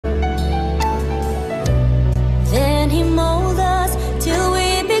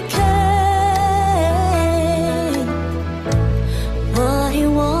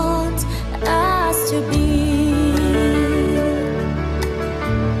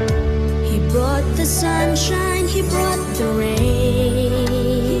the sunshine, He brought the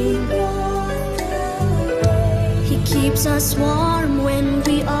rain. He keeps us warm when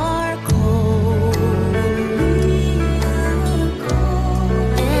we are cold,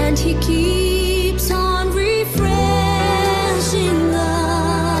 and He keeps on refreshing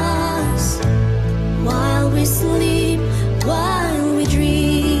us while we sleep, while we dream.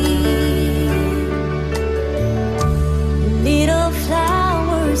 Little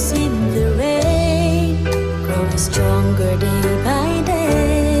flowers in the rain, growing stronger day by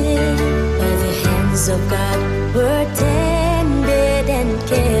day. By the hands of God, we're tended and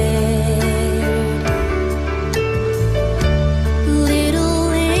cared. Little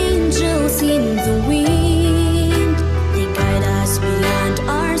angels in the wind, they guide us beyond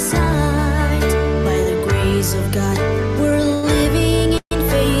our sight. By the grace of God, we're living in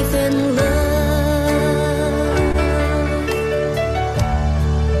faith and love.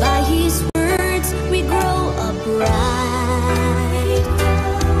 By His words, we grow upright.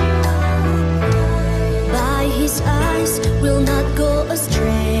 By His eyes, we'll not go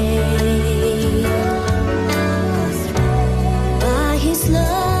astray. By His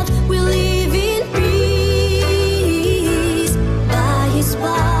love, we live in peace. By His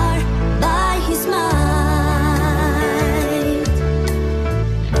power, by His might.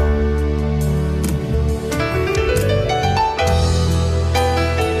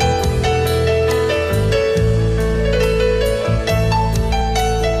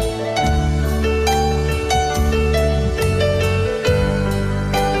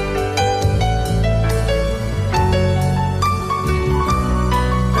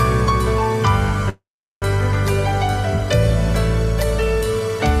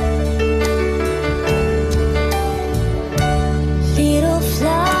 Little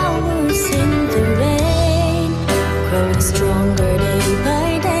flowers in the rain, growing stronger day by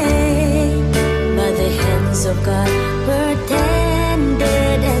day. By the hands of God, we're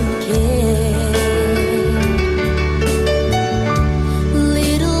tended and cared.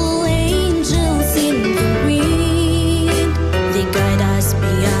 Little angels in the wind, they guide us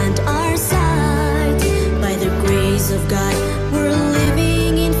beyond our sight. By the grace of God, we're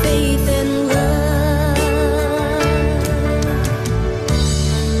living in faith and love.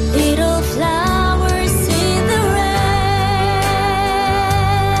 Little flowers in the rain,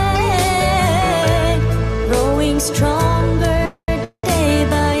 growing stronger day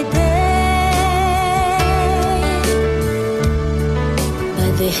by day. By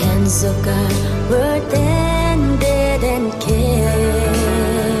the hands of God, we're tended and cared.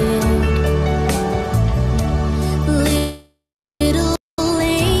 Little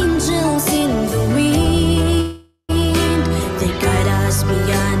angels in the wind, they guide us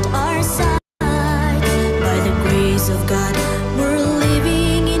beyond our sight. By the grace of God, we're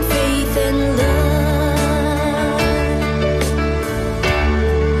living in faith and love.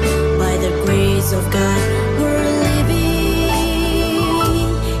 By the grace of God, we're living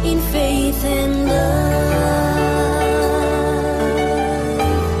in faith and love.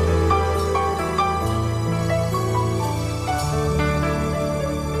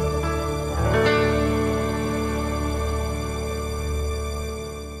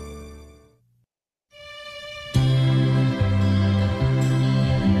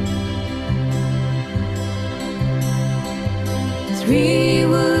 Three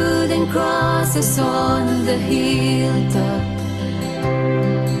wooden crosses on the hilltop,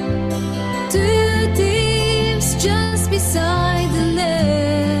 two thieves just beside the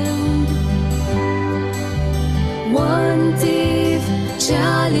land. One thief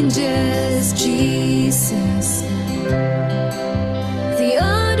challenges Jesus, the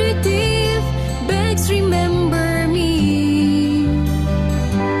other thief begs, "Remember me."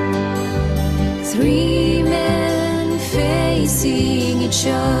 Three men facing each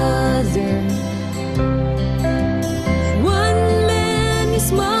other. One man is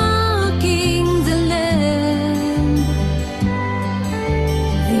mocking the land.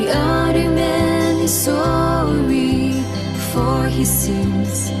 The other man is sorry for his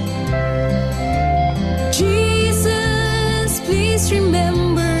sins. Jesus, please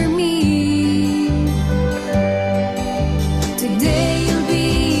remember me. Today you'll be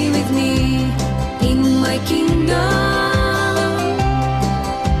with me in my kingdom.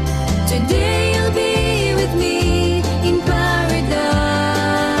 Today you'll be with me in paradise.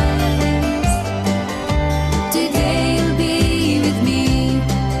 Today you'll be with me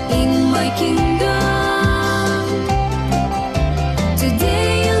in my kingdom. Today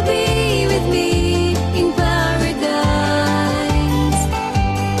you'll be with me in paradise.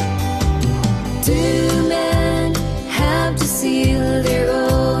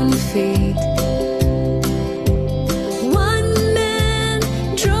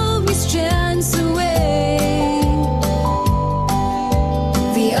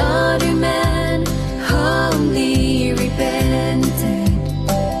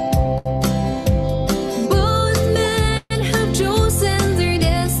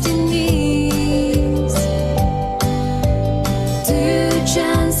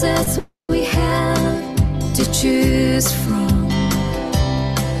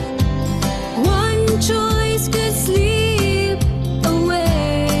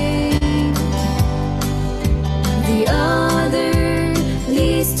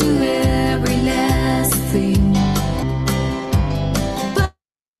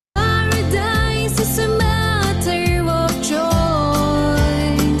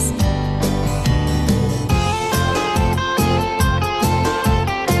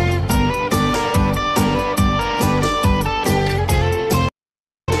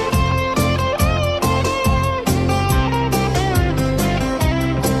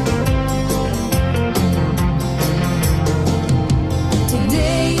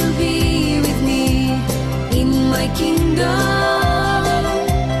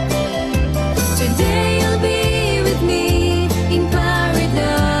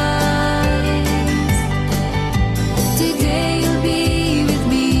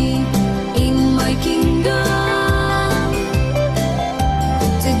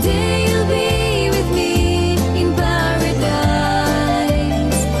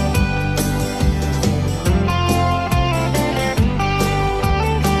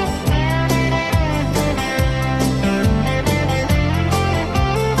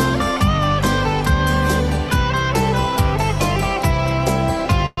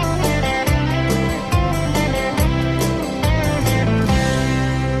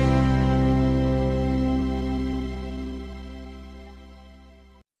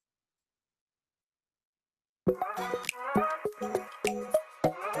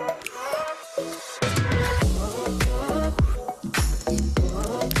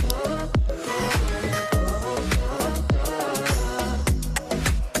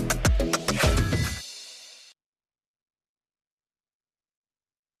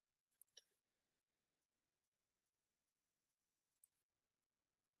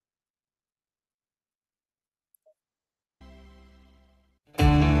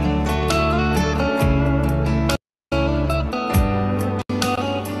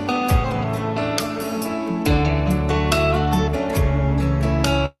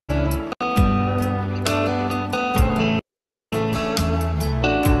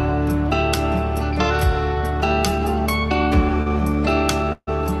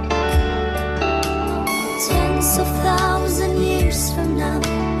 Tens of thousand years from now,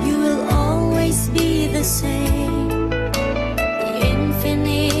 you will always be the same. The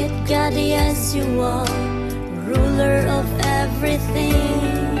infinite God, yes, you are, ruler of everything.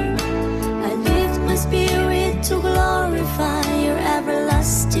 I lift my spirit to glorify your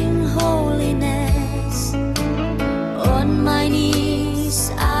everlasting holiness. On my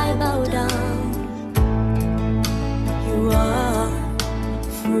knees I bow down. You are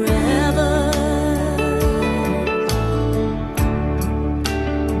forever.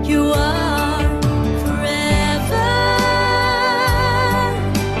 You are forever.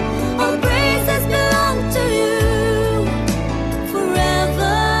 All praises belong to you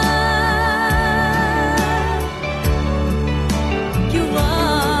forever. You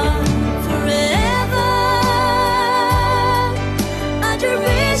are forever.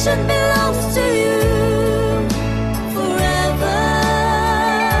 Adoration belongs to you forever.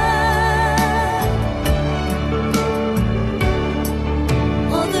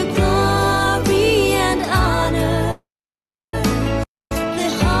 All the glory and honor, the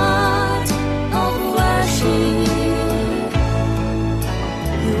heart of worship.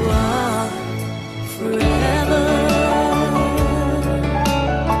 You are forever.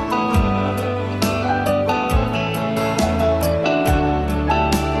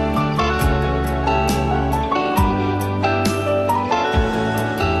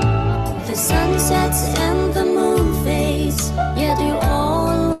 The sun sets and the moon fades, yet you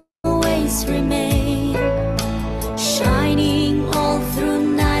always remain, shining all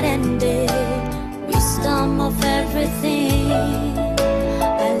through night and day, wisdom of everything.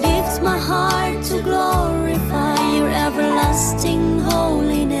 I lift my heart to glorify your everlasting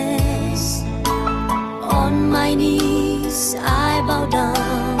holiness. On my knees I bow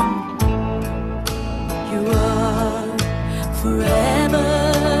down. You are forever.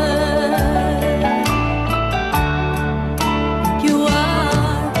 You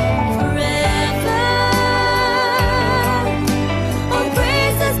are forever. All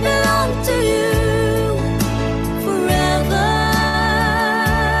praises belong to you forever.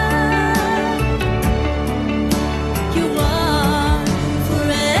 You are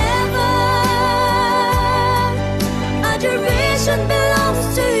forever. Adoration belongs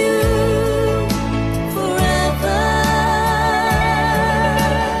to you forever.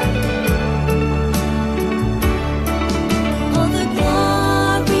 All the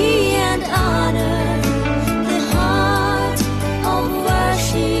glory and honor, the heart of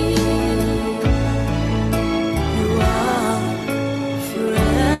worship. You are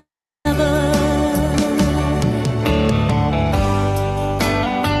forever.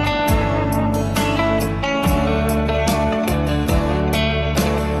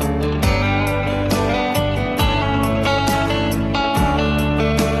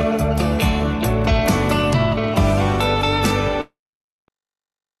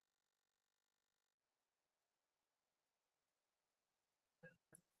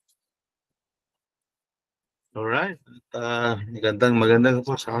 Alright. Magandang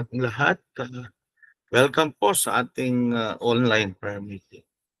po sa ating lahat. Welcome po sa ating online prayer meeting.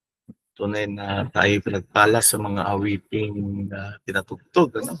 Tunay na tayo pinagpala sa mga awiting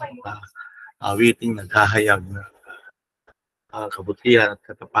pinatugtog, mga awiting naghahayag ng kabutihan at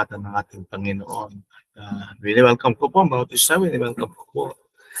katapatan ng ating Panginoon. Welcome ko po, bawat isa, welcome ko po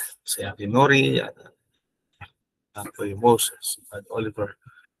si Ate Nori, at Kuya Moses, at Oliver,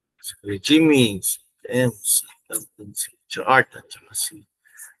 si Kuya Jimmy, si James, si Richard, at saka si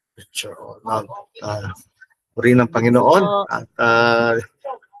Richard Arnold. Puri ng Panginoon. At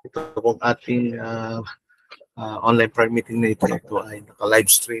ito pong ating online prayer meeting na ito ay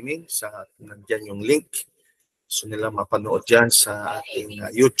naka-live streaming. Nandiyan yung link. So nila mapanood dyan sa ating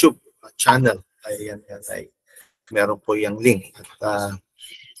YouTube channel. Ay meron po yung link. At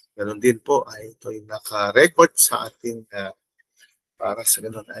meron din po ay ito yung naka-record sa ating para sa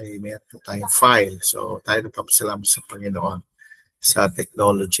ganun ay meron po tayong file. So tayo nagpapasalamat sa Panginoon sa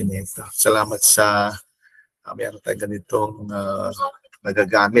technology nito. Salamat sa meron tayong ganitong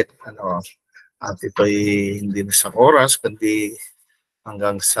nagagamit. At ito'y hindi na sa oras, kundi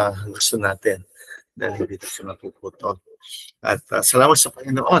hanggang sa gusto natin dahil hindi ito napuputol. At salamat sa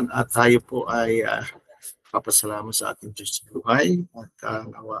Panginoon at tayo po ay papasalamat sa ating Diyos sa buhay at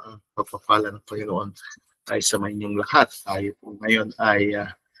ang pagpapala ng Panginoon ay sa inyong lahat. Tayo po ngayon ay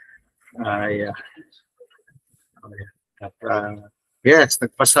yes,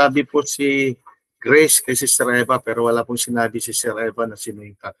 nagpasabi po si Grace kay Sister Eva pero wala pong sinabi si Sister Eva na sino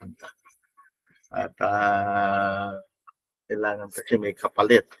yung kakanta. At kailangan kasi may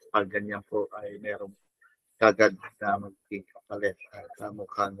kapalit. Pag ganyan po ay merong kagad na magiging kapalit. At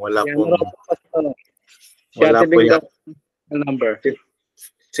mukhang wala pong yan. Number.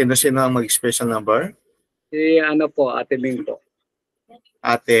 Sino ang mag-special number? Si Ate Bing po.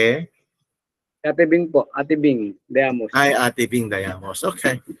 Ate Bing po, Ate Bing Dayamos. Ay, Ate Bing Dayamos.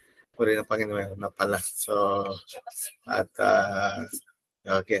 Okay. Puri ng Panginoon na pala. So, at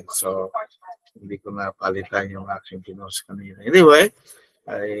again, so, hindi ko napalitan yung aking pinost kanina. Anyway,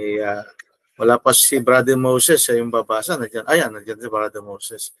 ay wala pa si Brother Moses sa yung babasa. Nandiyan si Brother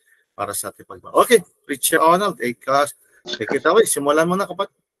Moses para sa ating pagbaba. Okay, Preacher Arnold, take it away. Simulan mo na,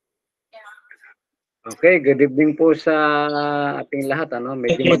 kapatid. Okay, good evening po sa ating lahat.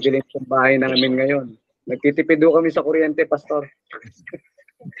 Medyo madilim sa bahay namin ngayon. Nagtitipid kami sa kuryente, Pastor.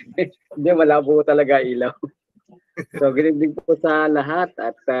 Hindi, malabo talaga ilaw. So, good evening po sa lahat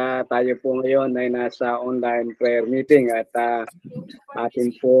at tayo po ngayon ay nasa online prayer meeting at atin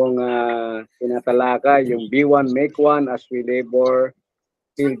pong tinatalakay yung B1 Make One as we labor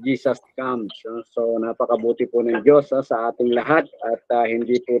till Jesus comes. So, napakabuti po ng Diyos sa ating lahat at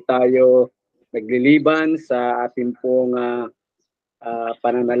hindi po tayo nagliliban sa ating pong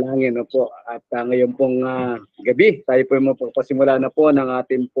pananalangin po. At ngayon pong gabi, tayo po magpapasimula na po ng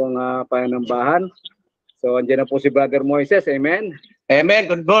ating pong pananambahan. So, andyan na po si Brother Moises. Amen? Amen.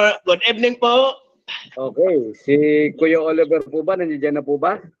 Good evening po. Okay. Si Kuya Oliver po ba? Nandiyan na po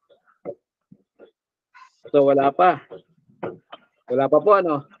ba? So, wala pa. Wala pa po,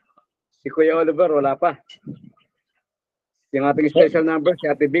 Si Kuya Oliver, wala pa. Yung ating special number, si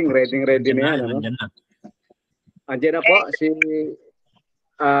Ate Bing, ready na yan. Andiyan na po,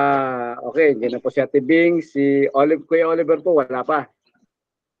 okay, andiyan na po si Ate Bing, Kuya Oliver po, wala pa.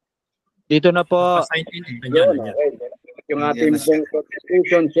 Dito na po. Yun, okay. Yung ating pong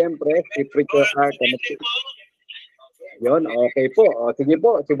constitution, siyempre, si Preacher Art. Yun, okay po. O, sige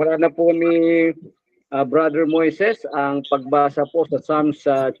po, simulan na po ni Brother Moises ang pagbasa po sa Psalms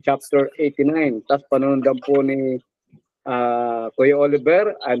chapter 89. Tapos panundan po ni Kuya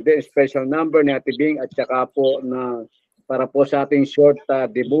Oliver and then special number ni Ate Bing at saka po na para po sa ating short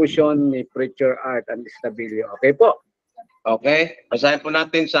devotion ni Preacher Art and Estabilio. Okay po? Okay. Basahin po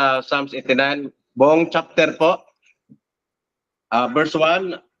natin sa Psalms 89. Buong chapter po. Verse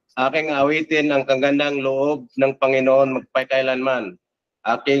 1. Aking awitin ang kagandang loob ng Panginoon magpakailanman.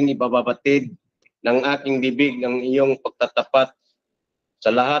 Aking ibababatid ng aking bibig ng iyong pagtatapat sa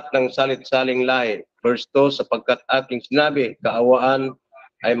lahat ng salit-saling lahi. Verse 2, sapagkat aking sinabi, kaawaan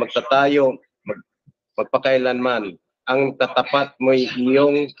ay magtatayo, magpakailanman. Ang tatapat mo'y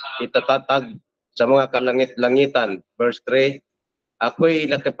iyong itatatag sa mga kalangit-langitan. Verse 3, ako'y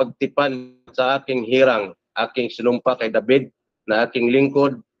nakipagtipan sa aking hirang, aking sinumpa kay David na aking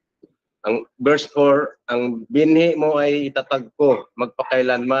lingkod. Ang verse 4, ang binhi mo ay itatag ko,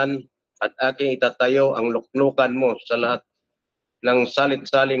 magpakailanman, at aking itatayo ang luklukan mo sa lahat ng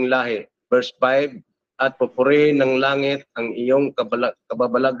salit-saling lahi. Verse 5, at pupurihin ng langit ang iyong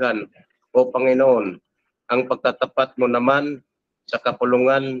kababalaghan, O Panginoon, ang pagtatapat mo naman sa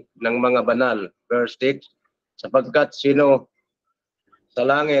kapulungan ng mga banal. Verse 6, sapagkat sino sa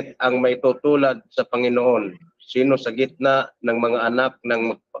langit ang may tutulad sa Panginoon? Sino sa gitna ng mga anak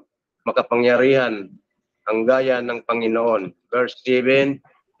ng makapangyarihan ang gaya ng Panginoon? Verse 7,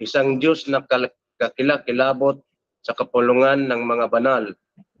 isang Diyos na kakilakilabot sa kapulungan ng mga banal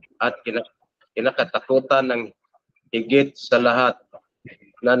at kinakatakutan ng higit sa lahat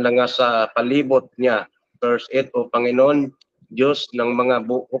na nangasa palibot niya. Verse 8, O Panginoon, Diyos ng mga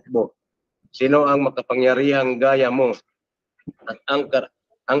hukbo, sino ang makapangyarihang gaya mo? At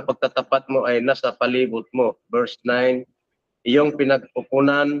ang pagtatapat mo ay nasa palibot mo. Verse 9, iyong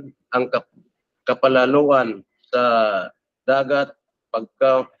pinagpupunan ang kapalaluan sa dagat,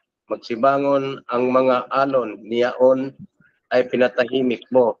 pagka magsibangon ang mga alon niyaon ay pinatahimik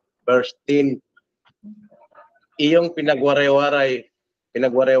mo. Verse 10, iyong pinagwaray-waray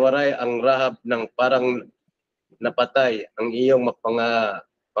ang rahab ng parang napatay ang iyong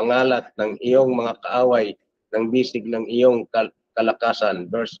pangalat ng iyong mga kaaway ng bisig ng iyong kalakasan.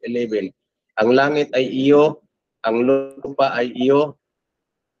 Verse 11, ang langit ay iyo, ang lupa ay iyo,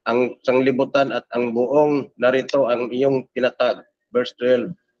 ang sanglibutan at ang buong narito ang iyong tinatag. Verse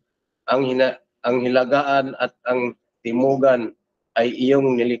 12, ang hilagaan at ang timugan ay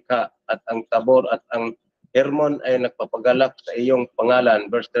iyong nilikha at ang Tabor at ang Hermon ay nagpapagalak sa iyong pangalan.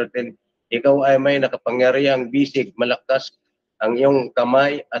 Verse 13, ikaw ay may nakapangyarihang bisig, malakas ang iyong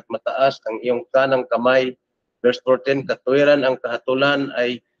kamay at mataas ang iyong kanang kamay. Verse 14, katuwiran ang kahatulan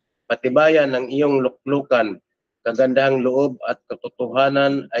ay patibayan ng iyong luklukan, kagandahang loob at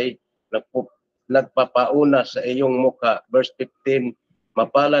katotohanan ay nagpapauna sa iyong mukha. Verse 15,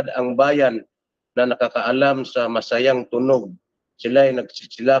 mapalad ang bayan na nakakaalam sa masayang tunog. Sila'y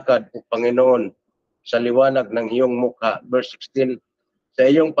nagsisilakad, O Panginoon, sa liwanag ng iyong mukha. Verse 16, sa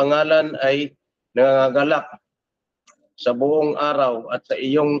iyong pangalan ay nangangagalak sa buong araw at sa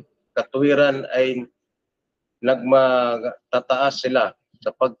iyong katuwiran ay nagmatataas sila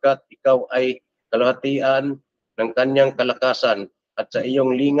sapagkat ikaw ay kaluhatian ng kanyang kalakasan at sa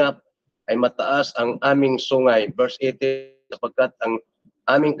iyong lingap ay mataas ang aming sungay. Verse 18, sapagkat ang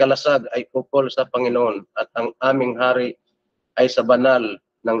aming kalasag ay kukol sa Panginoon at ang aming hari ay sa banal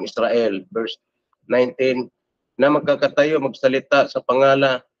ng Israel. Verse 19, na magkakatayo magsalita sa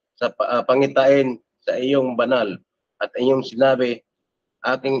pangitain sa iyong banal at iyong sinabi,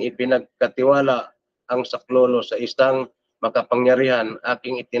 aking ipinagkatiwala ang saklolo sa isang makapangyarihan,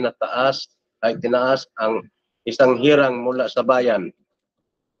 aking tinaas ang isang hirang mula sa bayan.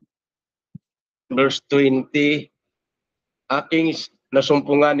 Verse 20, aking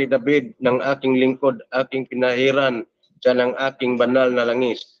nasumpungan ni David ng aking lingkod, aking pinahiran siya ng aking banal na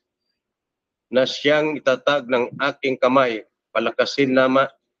langis, na siyang itatag ng aking kamay, palakasin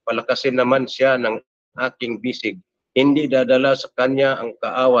naman siya ng aking bisig. Hindi dadala sa kanya ang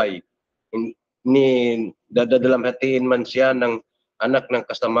kaaway, ni dadadalamhatiin man siya ng anak ng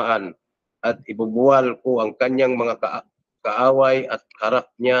kasamaan, at ibubuwal ko ang kanyang mga kaaway at harap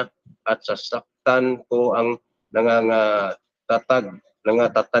niya, at sasaktan ko ang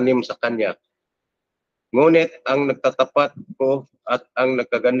nangatanim sa kanya. Ngunit ang nagtatapat ko at ang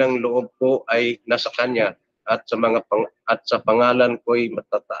nagkagandang loob ko ay nasa kanya, at sa pangalan ko'y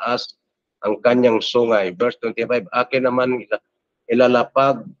matataas ang kanyang sungay. Verse 25, akin naman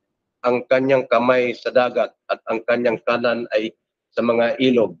ilalapag ang kanyang kamay sa dagat at ang kanyang kanan ay sa mga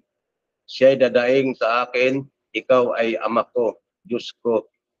ilog. Siya'y dadaing sa akin, ikaw ay ama ko, Diyos ko,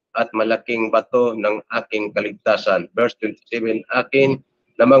 at malaking bato ng aking kaligtasan. Verse 27, akin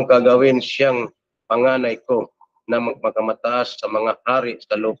namang gagawin siyang panganay ko na magmakamataas sa mga hari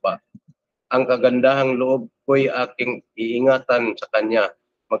sa lupa. Ang kagandahang loob ko'y aking iingatan sa kanya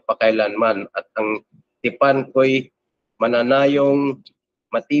magpakailanman, at ang tipan ko'y mananayong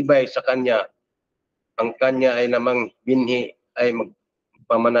matibay sa kanya. Ang kanya ay namang binhi ay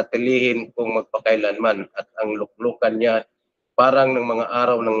magpamanatilihin kung magpakailanman, at ang luklukan niya parang ng mga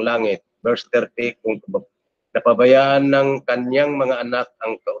araw ng langit. Verse 30, kung napabayaan ng kanyang mga anak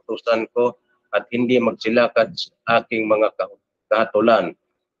ang kautusan ko at hindi magsilakad sa aking mga kahatulan,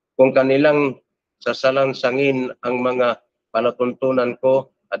 kung kanilang sasalansangin ang mga palatuntunan ko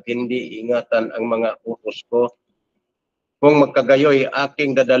at hindi ingatan ang mga utos ko, kung magkagayoy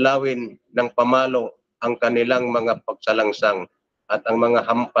aking dadalawin ng pamalo ang kanilang mga pagsalangsang at ang mga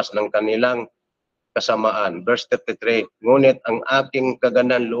hampas ng kanilang kasamaan. Verse 33, ngunit ang aking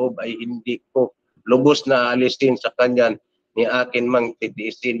kagandang loob ay hindi ko lubos na aalisin sa kanya, ni akin mang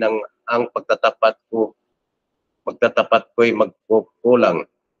titiisin ng ang pagtatapat ko'y magkukulang.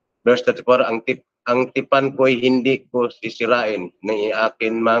 Verse 34, ang tipan ko'y hindi ko sisirain, ni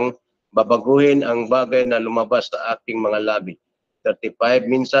akin mang babaguhin ang bagay na lumabas sa aking mga labi. 35,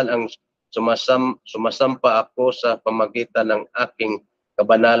 minsan ang sumasampa ako sa pamagitan ng aking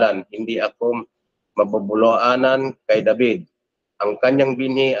kabanalan, hindi ako mabubulaanan kay David. Ang kanyang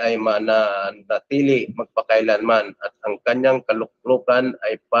binhi ay mananatili magpakailanman, at ang kanyang kaluklukan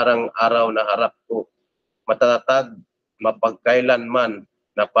ay parang araw na harap ko, matatag mapagkailanman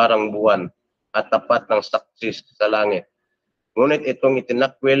na parang buwan, at tapat ng saksi sa langit. Ngunit itong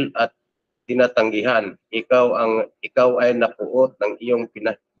itinakwil at tinatanggihan, ikaw ay napuot ng iyong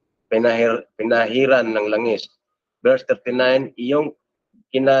pinahiran ng langis. Verse 39, iyong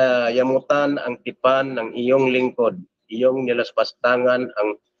kinayamutan ang tipan ng iyong lingkod, iyong nilaspastangan ang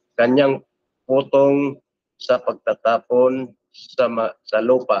kanyang putong sa pagtatapon sa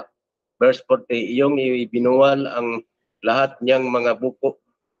lupa. Verse 40, iyong ibinuwal ang lahat niyang mga bukod,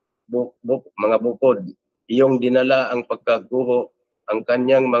 iyong dinala ang pagkaguho ang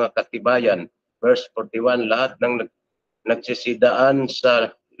kanyang mga katibayan, Verse 41, lahat ng nagsisidaan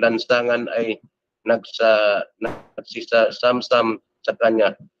sa lansangan ay nagsisamsam sa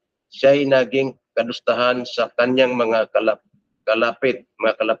kanya. Siya'y naging kadustahan sa kanyang mga kalapit.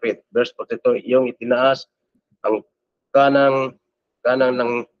 Verse 42, iyong itinaas ang kanang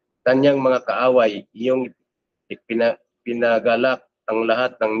ng kanyang mga kaaway, iyong pinagalak ang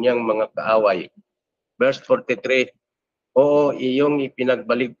lahat ng niyang mga kaaway. Verse 43, oo, iyong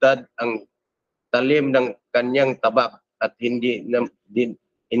ipinagbaligtad ang talim ng kanyang tabak at hindi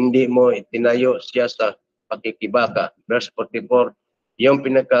mo itinayo siya sa pakikibaka. Verse 44, iyong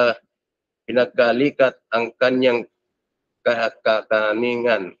pinagkalikat ang kanyang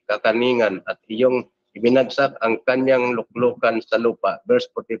kakaningan at iyong ibinagsak ang kanyang luklukan sa lupa. Verse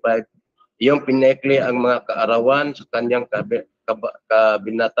 45, iyong pinekli ang mga kaarawan sa kanyang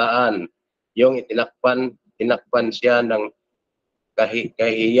kabinataan. Iyong tinakpan siya ng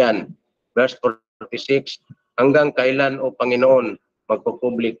kahihiyan. Verse 46, hanggang kailan o Panginoon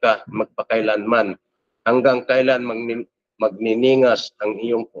magpupublika magpakailanman? Hanggang kailan magniningas ang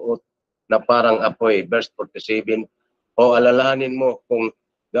iyong puot na parang apoy? Verse 47, o alalahanin mo kung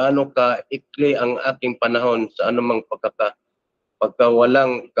gaano ka ikli ang aking panahon sa anumang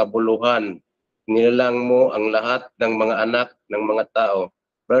pagkawalang kabuluhan. Nilalang mo ang lahat ng mga anak ng mga tao.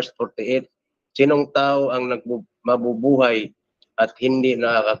 Verse 48, sinong tao ang mabubuhay at hindi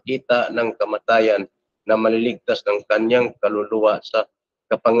nakakakita ng kamatayan na maliligtas ng kanyang kaluluwa sa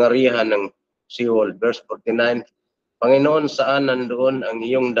kapangyarihan ng Sheol. Verse 49, Panginoon, saan nandoon ang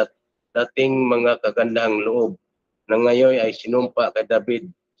iyong dating mga kagandahang loob na ngayon ay sinumpa kay David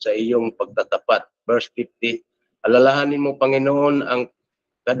sa iyong pagtatapat. Verse 50, alalahanin mo, Panginoon, ang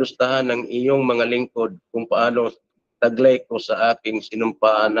kadustahan ng iyong mga lingkod kung paano taglay ko sa aking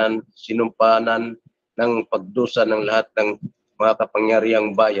sinumpaanan ng pagdusa ng lahat ng mga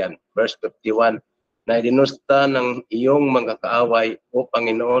kapangyarihang bayan. Verse 51, na idinusta ng iyong mga kaaway, o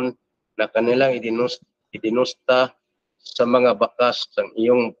Panginoon, na kanilang idinusta sa mga bakas ng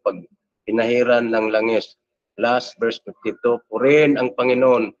iyong pinahiran ng langis. Last verse 52, purihin ang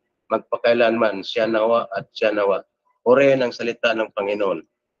Panginoon magpakailanman, siya nawa at siya nawa. Purihin ang salita ng Panginoon.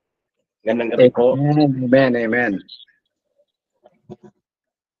 Gandang gabi po. Amen, amen.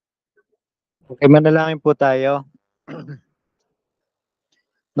 Okay, manalangin po tayo.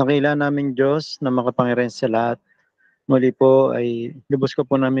 Nakila namin Diyos na makapangyarihan sa lahat. Muli po ay lubos ko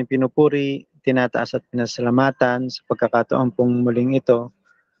po namin pinupuri, tinataas at pinasalamatan sa pagkakataon pong muling ito.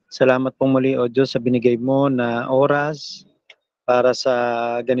 Salamat pong muli o Diyos sa binigay mo na oras para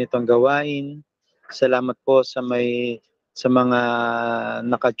sa ganitong gawain. Salamat po sa mga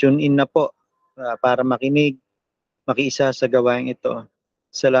naka-tune in na po para makiisa sa gawain ito.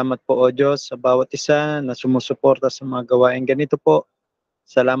 Salamat po o Diyos sa bawat isa na sumusuporta sa mga gawain ganito po.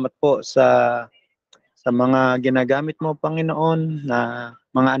 Salamat po sa mga ginagamit mo, Panginoon, na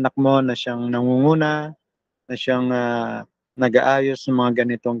mga anak mo na siyang nangunguna, na siyang nag-aayos ng mga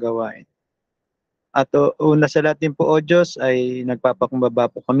ganitong gawain. At una sa lahat din po, O Diyos, ay nagpapakumbaba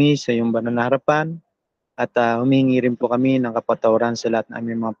po kami sa iyong banal na harapan at humingi rin po kami ng kapatawaran sa lahat ng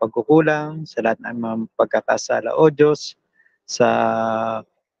aming mga pagkukulang, sa lahat ng aming mga pagkakasala, O Diyos, sa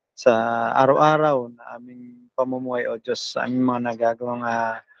araw-araw na aming pamumuhay, O Diyos, sa aming mga nagagawang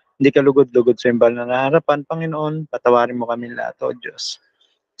hindi kalugod-lugod sa iyong banal na harapan, Panginoon, patawarin mo kami lahat, O Diyos.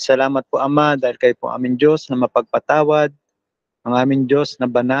 Salamat po, Ama, dahil kayo po aming Diyos na mapagpatawad, ang aming Diyos na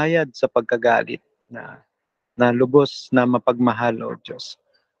banayad sa pagkagalit, na lubos na mapagmahal, O Diyos.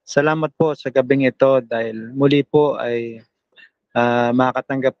 Salamat po sa gabing ito dahil muli po ay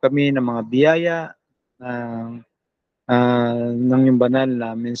makatanggap kami ng mga biyaya ng yung banal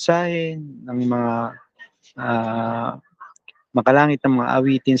na mensahe, ng mga makalangit ng mga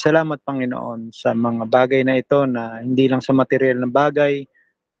awitin. Salamat, Panginoon, sa mga bagay na ito na hindi lang sa material na bagay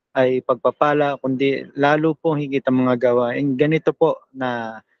ay pagpapala, kundi lalo po higit ang mga gawain ganito po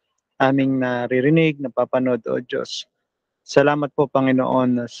na aming naririnig, napapanood, O Diyos. Salamat po,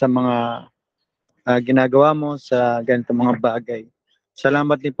 Panginoon, sa mga ginagawa mo sa ganito mga bagay.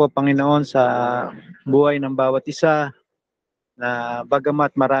 Salamat din po, Panginoon, sa buhay ng bawat isa na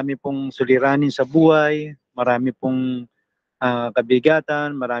bagamat marami pong suliranin sa buhay, marami pong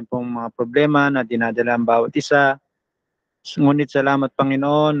kabigatan, marami pong mga problema na dinadala ang bawat isa. Ngunit salamat,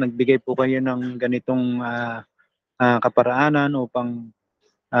 Panginoon, nagbigay po kayo ng ganitong kaparaanan upang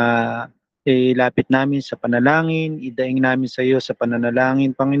ilapit namin sa panalangin, idaing namin sa iyo sa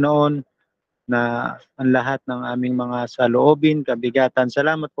pananalangin, Panginoon, na ang lahat ng aming mga saloobin, kabigatan.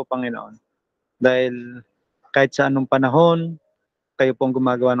 Salamat po, Panginoon. Dahil kahit sa anong panahon, kayo pong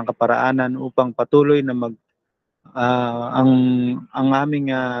gumagawa ng kaparaanan upang patuloy na ang aming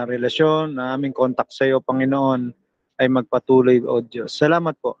relasyon, ang aming contact sa iyo, Panginoon, ay magpatuloy, O Diyos.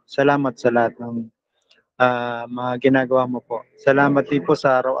 Salamat po. Salamat sa lahat ng mga ginagawa mo po. Salamat din po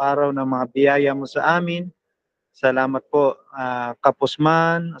sa araw-araw ng mga biyaya mo sa amin. Salamat po, kapos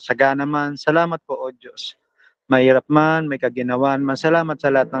man, sagana man. Salamat po, O Diyos. Mahirap man, may kaginawan man. Salamat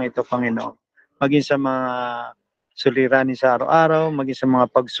sa lahat ng ito, Panginoon. Maging sa mga suliranin sa araw-araw, maging sa mga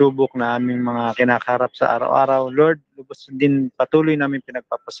pagsubok na aming mga kinakarap sa araw-araw. Lord, lubos din patuloy namin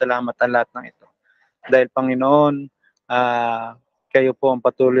pinagpapasalamat ang lahat ng ito. Dahil Panginoon, kayo po ang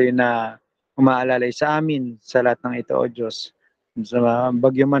patuloy na umaalalay sa amin sa lahat ng ito, O Diyos. Sa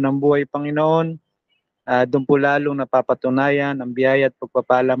bagyo man ng buhay, Panginoon, doon po lalong napapatunayan ang biyaya at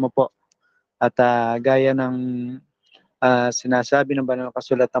pagpapala mo po. At gaya ng sinasabi ng banal na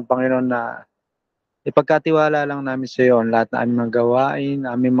kasulatan ng Panginoon na ipagkatiwala lang namin sa iyo ang lahat ng aming mga gawain,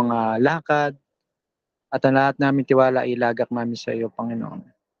 aming mga lakad, at ang lahat namin tiwala ilagak namin sa iyo, Panginoon.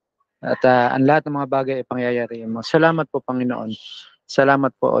 At ang lahat ng mga bagay ay pangyayari mo. Salamat po, Panginoon.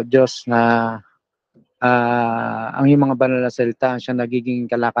 Salamat po, O Diyos, na ang iyong mga banal na salita ang siyang nagiging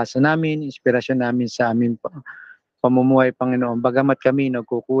kalakasan namin, inspirasyon namin sa aming pamumuhay, Panginoon. Bagamat kami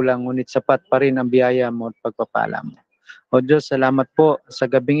nagkukulang, ngunit sapat pa rin ang biyaya mo at pagpapala mo. O Diyos, salamat po sa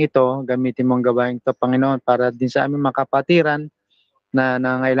gabing ito. Gamitin mo ang gawain ito, Panginoon, para din sa aming mga kapatiran na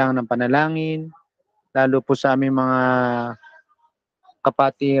nangailangan ng panalangin, lalo po sa aming mga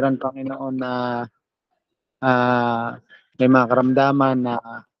kapatiran, Panginoon, na may mga karamdaman na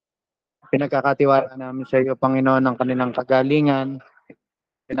pinagkakatiwala namin sa iyo, Panginoon, ng kanilang kagalingan.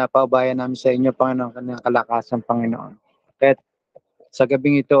 Pinapaubayan namin sa inyo, Panginoon, ang kanilang kalakasan, Panginoon. At sa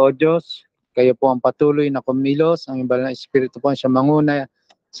gabing ito, O Diyos, kayo po ang patuloy na kumilos, ang imbal na Espiritu po ang siya manguna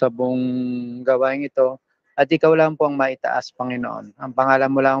sa buong gawain ito. At ikaw lang po ang maitaas, Panginoon. Ang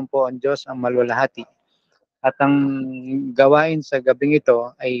pangalan mo lang po ang Diyos, ang malwalhati. At ang gawain sa gabing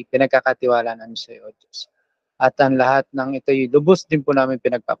ito ay pinagkakatiwala namin sa iyo, O Diyos. At ang lahat ng ito ay lubos din po namin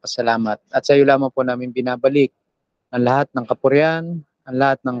pinagpapasalamat. At sa iyo lamang po namin binabalik ang lahat ng kapurian, ang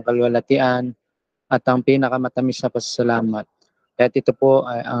lahat ng kalwalatian, at ang pinakamatamis na pasasalamat. At ito po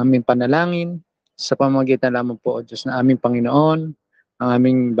ay ang aming panalangin sa pamamagitan lamang po, O Diyos, na aming Panginoon, ang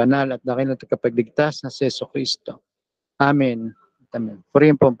aming banal at dakil na tagapagligtas na si Yesu Cristo. Amen. Amen.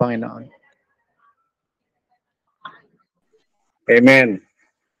 Purihin po ang Panginoon. Amen.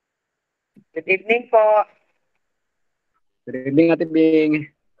 Good evening po. Good evening, Ate Bing.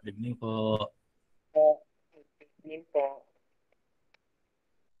 Good evening po. Good evening po.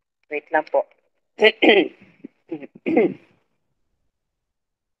 Wait lang po.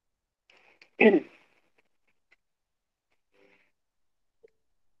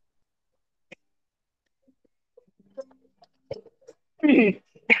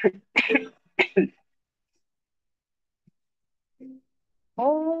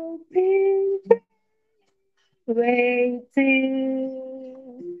 Hoping, waiting,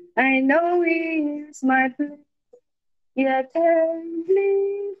 I know He's my place, yet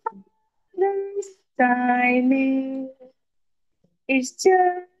Heavenly Father's timing is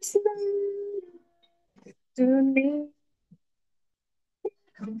just not to me.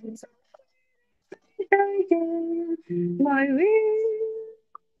 I give my will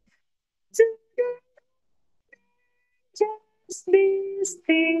to God, just be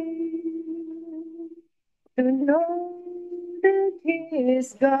still, to know that He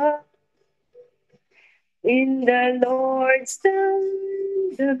is God. In the Lord's time,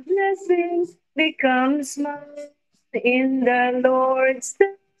 the blessings becomes mine. In the Lord's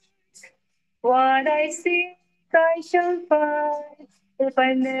time, what I seek I shall find. If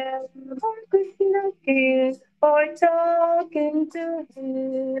I never could knocking or talking to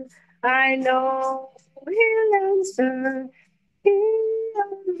Him, I know He'll answer. He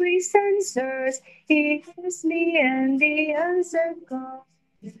always answers. He hears me and the answer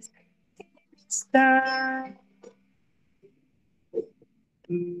comes. It's time.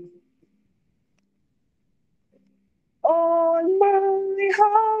 On my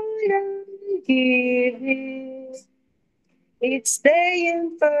heart I'm giving. Each day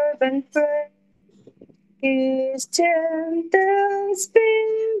in fervent prayer, His gentle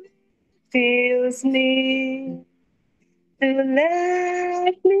spirit fills me to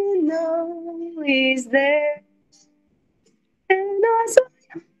let me know He's there. And as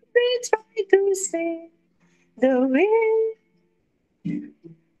we try to sing the wind,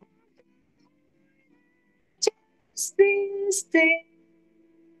 just be still.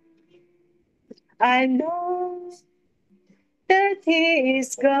 I know that He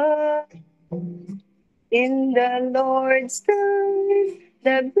is God. In the Lord's time,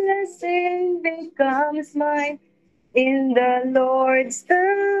 the blessing becomes mine. in the Lord's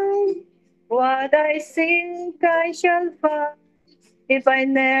time. What I seek I shall find if I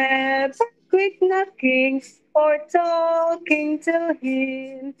never quit knocking or talking to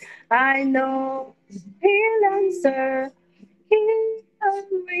Him. I know He'll answer. He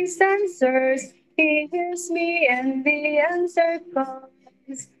always answers. He hears me and the answer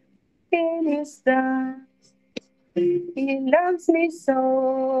comes in His time. He loves me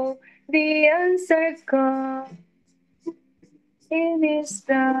so. The answer comes in His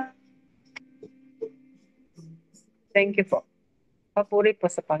time. Thank you po. Papuri po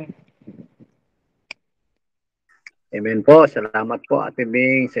sa Panginoon. Amen po. Salamat po, Ate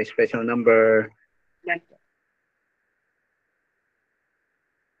Bing, sa special number.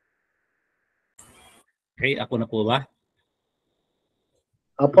 Okay, ako na po ba?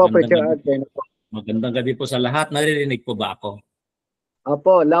 Opo, Magandang Preacher gabi. Ate. Magandang gabi po sa lahat. Naririnig po ba ako?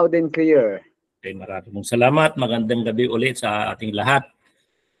 Opo, loud and clear. Okay, maraming salamat. Magandang gabi ulit sa ating lahat.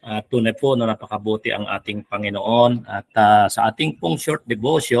 Tunay po na napakabuti ang ating Panginoon. At sa ating pong short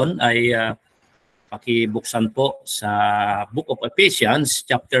devotion ay pakibuksan po sa Book of Ephesians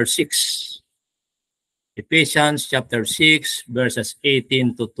chapter 6. Ephesians chapter 6 verses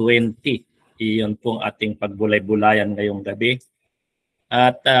 18 to 20. Iyon pong ating pagbulay-bulayan ngayong gabi.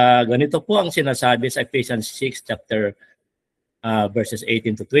 At ganito po ang sinasabi sa Ephesians 6 chapter verses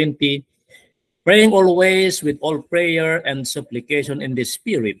 18 to 20. Praying always with all prayer and supplication in the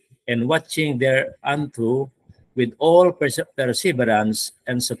Spirit, and watching thereunto with all perseverance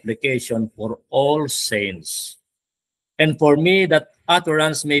and supplication for all saints. And for me, that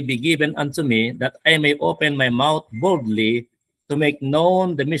utterance may be given unto me, that I may open my mouth boldly to make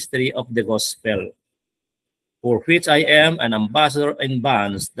known the mystery of the gospel, for which I am an ambassador in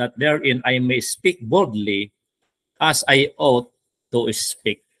bonds, that therein I may speak boldly as I ought to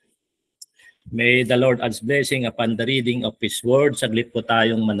speak. May the Lord adds blessing upon the reading of His Word. Saglit po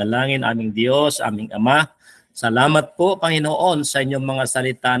tayong manalangin, aming Diyos, aming Ama. Salamat po, Panginoon, sa inyong mga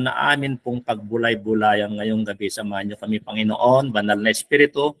salita na amin pong pagbulay-bulayan ngayong gabi. Samahan niyo kami, Panginoon, banal na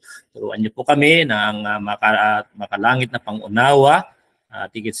Espiritu. Turuan niyo po kami ng makalangit na pangunawa.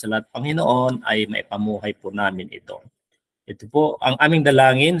 Tigit sa lahat, Panginoon, ay maipamuhay po namin ito. Ito po ang aming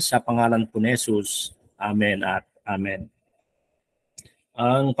dalangin sa pangalan po ni Jesus. Amen at Amen.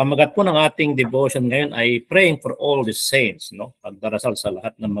 Ang pamagat po ng ating devotion ngayon ay praying for all the saints, no? Pagdarasal sa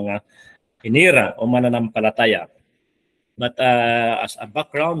lahat ng mga hinira o mananampalataya. But as a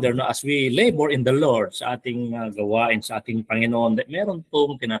background there, no, as we labor in the Lord sa ating gawain sa ating Panginoon, meron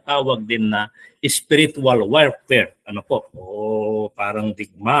pong tinatawag din na spiritual warfare, ano po, o parang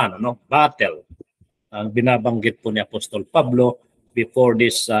digmaan, ano, battle. Ang binabanggit po ni Apostol Pablo before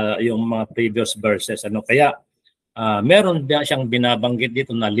this yung mga previous verses, ano, kaya meron din siyang binabanggit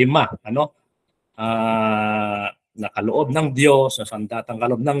dito na 5, ano, na kaloob ng Diyos, na sandatang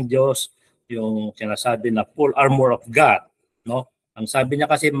kaloob ng Diyos, yung sinasabi na full armor of God, no? Ang sabi niya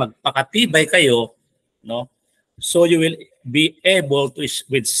kasi magpakatibay kayo, no? So you will be able to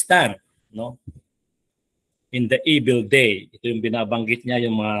withstand, no? In the evil day. Ito yung binabanggit niya,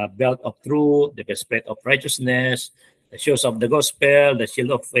 yung mga belt of truth, the breastplate of righteousness, the shoes of the gospel, the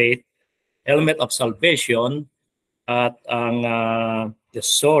shield of faith, helmet of salvation, at ang the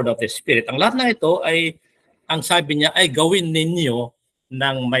sword of the Spirit. Ang lahat na ito ay, ang sabi niya ay gawin ninyo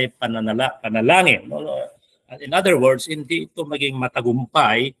ng may panalangin. In other words, hindi ito maging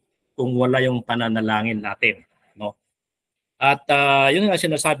matagumpay kung wala yung pananalangin natin, no? At yun nga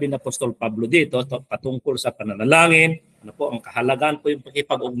sinasabi ng Apostol Pablo dito patungkol sa pananalangin, ano po ang kahalagan po yung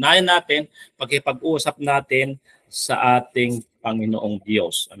pakipag-ugnayan natin, pakipag-usap natin sa ating Panginoong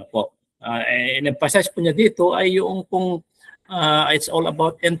Diyos, ano po. In-emphasize po niya dito ay yung kung it's all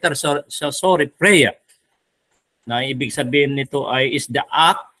about intercessory prayer. Na ibig sabihin nito ay is the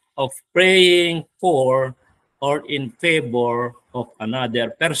act of praying for or in favor of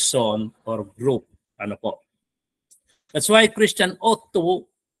another person or group. Ano po? That's why Christian ought to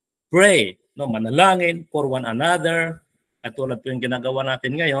pray, no, manalangin for one another. At tulad po yung ginagawa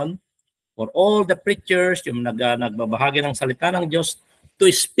natin ngayon, for all the preachers, yung nagbabahagi ng salita ng Diyos, to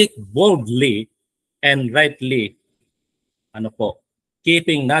speak boldly and rightly, ano po,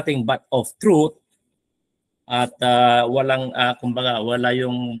 keeping nothing but of truth, at kumbaga wala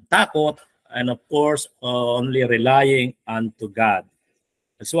yung takot, and of course only relying unto God.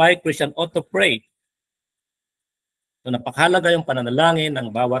 That's why Christian ought to pray. So napakahalaga yung pananalangin ng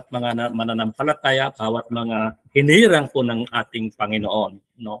bawat mga mananampalataya, bawat mga hinirang po ng ating Panginoon,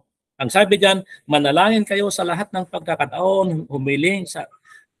 no? Ang sabi diyan, manalangin kayo sa lahat ng pagkakataon, humiling sa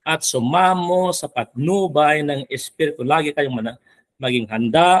at sumamo sa patnubay ng Espiritu. Lagi kayong maging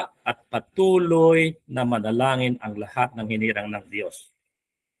handa at patuloy na manalangin ang lahat ng hinirang ng Diyos.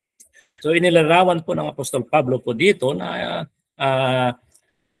 So inilarawan po ng Apostol Pablo po dito na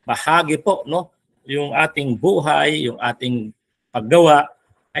bahagi po, no, yung ating buhay, yung ating paggawa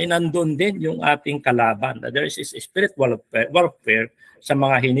ay nandun din yung ating kalaban. There is spiritual warfare sa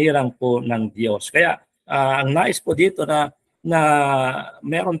mga hinirang po ng Diyos. Kaya ang nais po dito na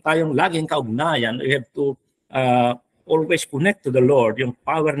meron tayong laging kaugnayan, we have to always connect to the Lord, yung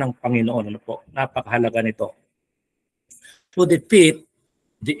power ng Panginoon. Ano po? Napakahalaga nito. To defeat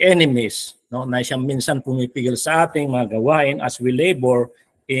the enemies, no, na siyang minsan pumipigil sa ating mga gawain as we labor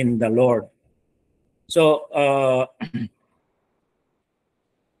in the Lord. So,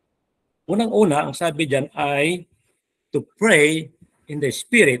 unang-una, ang sabi diyan ay to pray in the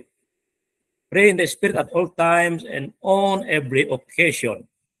Spirit. Pray in the Spirit at all times and on every occasion.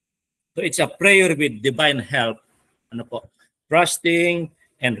 So it's a prayer with divine help. Ano po? Trusting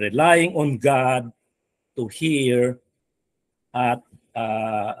and relying on God to hear at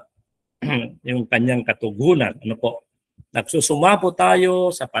yung kanyang katugunan. Ano po? Nagsusuma po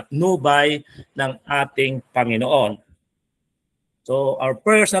tayo sa patnubay ng ating Panginoon. So our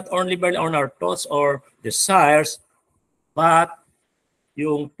prayers not only burn on our thoughts or desires, but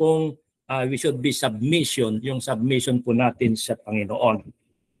yung pong we should be submission, yung submission po natin sa Panginoon.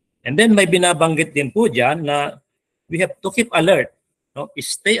 And then may binabanggit din po diyan na we have to keep alert, no?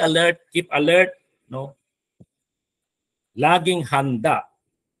 Stay alert, keep alert, no? Laging handa.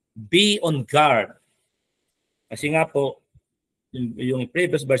 Be on guard. Kasi nga po yung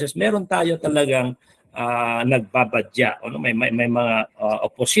previous verses, meron tayo talagang nagbabadya, no? May mga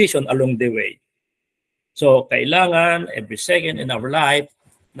opposition along the way. So kailangan every second in our life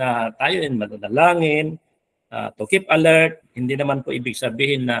na tayo ay mananalangin, to keep alert. Hindi naman po ibig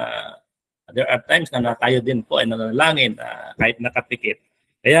sabihin na there are times na tayo din po ay nananalangin kahit nakapikit.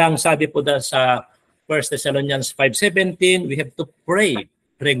 Kaya ang sabi po sa 1 Thessalonians 5:17, we have to pray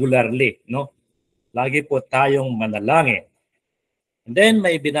regularly, no? Lagi po tayong manalangin. And then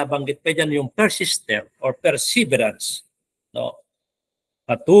may binabanggit pa diyan yung persistent or perseverance, no?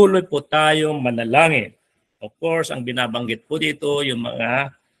 Patuloy po tayong manalangin. Of course, ang binabanggit po dito yung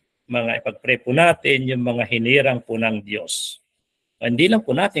mga ipag-pray po natin, yung mga hinirang po ng Diyos. Hindi lang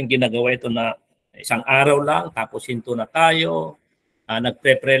po natin ginagawa ito na isang araw lang, tapos hinto na tayo,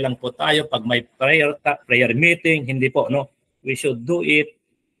 nagpre-pray lang po tayo pag may prayer meeting, hindi po, no? We should do it,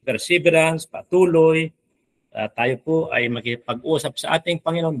 perseverance, patuloy, tayo po ay makipag-usap sa ating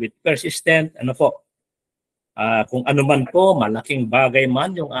Panginoon with persistent, ano po, kung ano man po, malaking bagay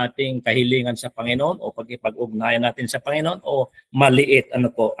man yung ating kahilingan sa Panginoon o pagkipag-ugnayan natin sa Panginoon o maliit, ano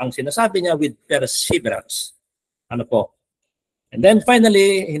po, ang sinasabi niya with perseverance, ano po. And then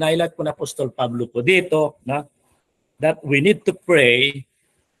finally, hinighlight po na Apostol Pablo po dito na that we need to pray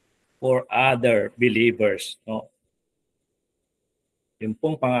for other believers, no? Yung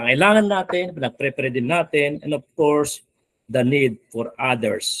pong pangangailangan natin, pinag-pray din natin, and of course, the need for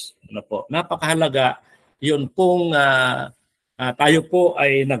others. Ano po? Napakahalaga, yun pong tayo po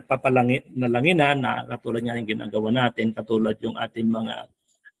ay nagpapalanginan na katulad nga yung ginagawa natin, katulad yung ating mga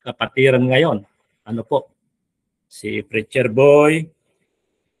kapatiran ngayon. Ano po? Si Preacher Boy,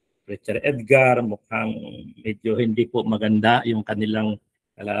 Preacher Edgar, mukhang medyo hindi po maganda yung kanilang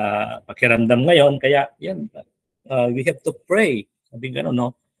pakiramdam ngayon. Kaya yan, we have to pray. Sabi gano'n,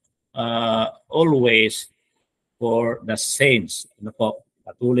 no? Always for the saints. Ano po?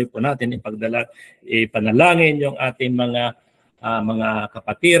 Patuloy po natin ipanalangin yung ating mga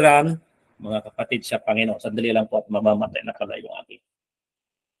kapatiran, mga kapatid sa Panginoon. Sandali lang po at mamamatay na pala yung ating.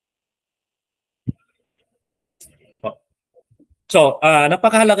 So,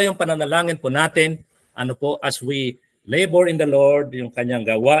 napakahalaga yung pananalangin po natin. Ano po, as we labor in the Lord, yung kanyang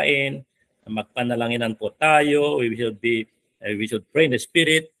gawain, magpanalanginan po tayo. We should pray in the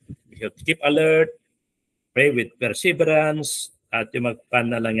Spirit. We should keep alert, pray with perseverance, at yung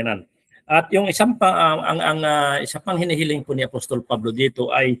magpanalanginan. At yung isang pang hinihiling po ni Apostol Pablo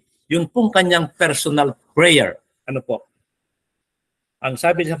dito ay yun pong kanyang personal prayer. Ano po? Ang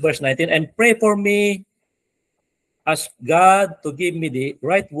sabi sa verse 19, and pray for me, ask God to give me the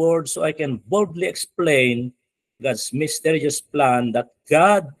right words so I can boldly explain God's mysterious plan that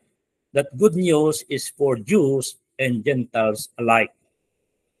good news is for Jews and Gentiles alike.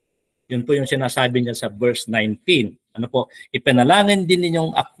 Yun po yung sinasabi niya sa verse 19. Ano po? Ipanalangin din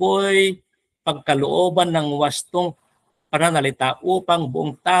ninyong ako'y pagkalooban ng wastong pananalita upang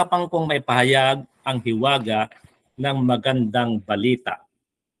buong tapang kong may pahayag ang hiwaga ng magandang balita.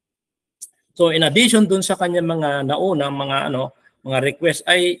 So in addition dun sa kanya mga naunang mga request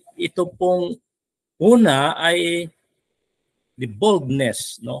ay ito pong una ay the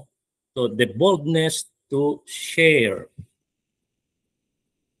boldness, no? So the boldness to share,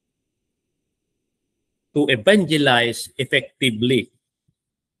 to evangelize effectively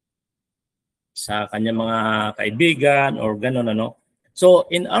sa kanyang mga kaibigan or gano'n, ano. So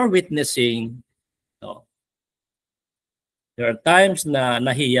in our witnessing, no, there are times na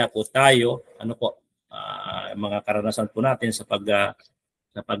nahiya po tayo, ano po, mga karanasan po natin sa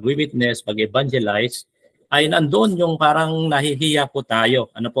pag-witness, pag-evangelize, ay nandoon yung parang nahihiya po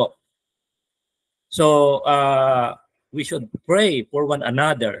tayo, ano po. So we should pray for one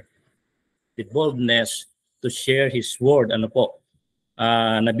another, the boldness to share His word, ano po.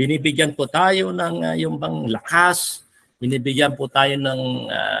 Na binibigyan po tayo ng yung bang lakas, binibigyan po tayo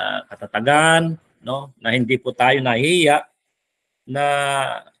ng katatagan, no, na hindi po tayo nahihiya na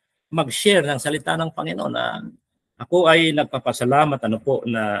mag-share ng salita ng Panginoon. Ako ay nagpapasalamat, ano po,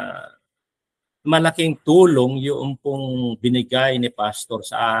 na malaking tulong yung pong binigay ni Pastor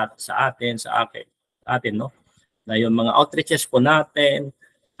sa atin, no, na yung mga outreaches po natin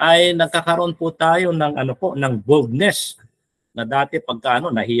ay nagkakaroon po tayo ng ano po, ng boldness na dati pagka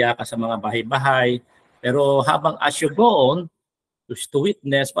nahiya ka sa mga bahay-bahay, pero habang as you go on to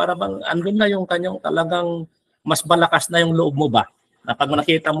witness, para bang andun na yung kanyang talagang mas malakas na yung loob mo ba? Na pag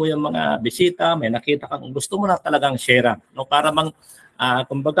nakita mo yung mga bisita, may nakita kang gusto mo na talagang share, no, para bang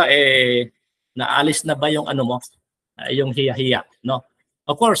kumbaga naalis na ba yung ano mo, yung hiya-hiya, no?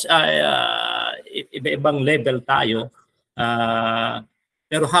 Of course, iba-ibang level tayo.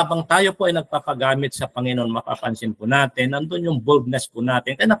 Pero habang tayo po ay nagpapagamit sa Panginoon, mapapansin po natin, nandun yung boldness po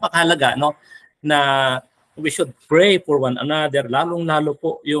natin. Kaya napakahalaga, no, na we should pray for one another, lalong-lalo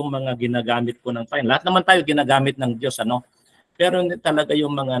po yung mga ginagamit po ng Panginoon. Lahat naman tayo ginagamit ng Diyos, ano? Pero talaga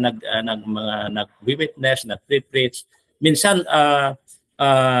yung mga nag-witness, nag-preach, minsan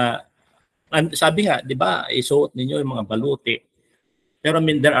sabi nga, 'di ba, isuot ninyo yung mga baluti. Pero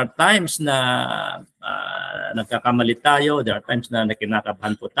there are times na nagkakamali tayo, there are times na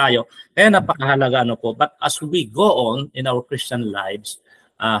kinakabahan po tayo. Kaya napakahalaga, ano po. But as we go on in our Christian lives,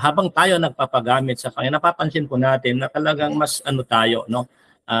 habang tayo nagpapagamit sa Panginoon, napapansin po natin na talagang mas ano tayo, no?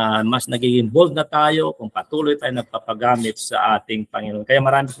 Mas nagiging bold na tayo kung patuloy tayo nagpapagamit sa ating Panginoon. Kaya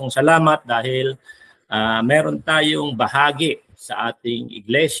marami pong salamat dahil meron tayong bahagi sa ating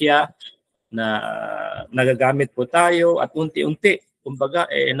iglesia na nagagamit po tayo at unti-unti, kumbaga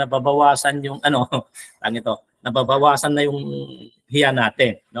nababawasan yung nababawasan na yung hiya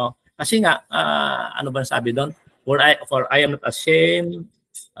natin, no? Kasi nga ano ba sabi doon? For I am not ashamed,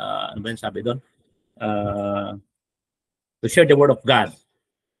 ano ba sabi doon? To share the word of God.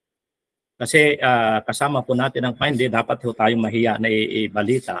 Kasi kasama po natin ang Panginoon, dapat po tayong mahiya na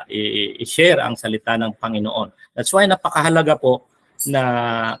ibalita, i-share ang salita ng Panginoon. That's why napakahalaga po na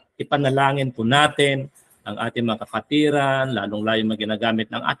ipanalangin po natin ang ating mga kapatiran, lalong-lalo yung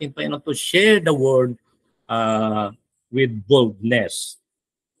ginagamit ng ating Panginoon to share the word with boldness.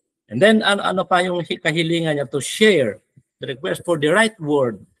 And then ano pa yung kahilingan niya to share, the request for the right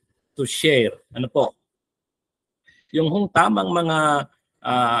word to share. Ano po? Yung tamang mga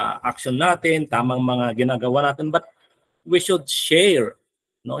action natin, tamang mga ginagawa natin, but we should share.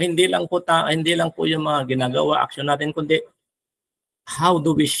 No, hindi lang po yung mga ginagawa, action natin, kundi how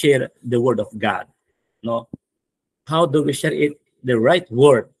do we share the word of God? No? How do we share it the right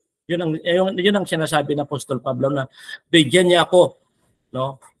word? Yun ang sinasabi ng Apostol Pablo na bigyan niya ako,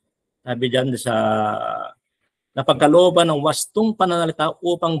 no? Sabi diyan sa napagkalooban ng wastong pananalita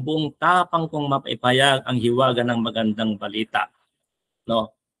upang buong tapang kong maipahayag ang hiwaga ng magandang balita.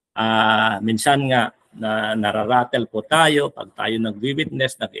 No? Minsan nga na nararatel po tayo pag tayo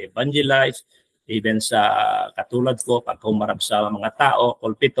nag-witness, nag-evangelize, even sa katulad ko pag humarap sa mga tao,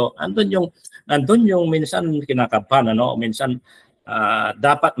 pulpito, andun yung minsan kinakabahan, ano? Minsan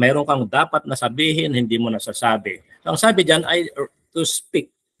dapat mayroon kang dapat na sabihin, hindi mo nasasabi. So, ang sabi diyan ay to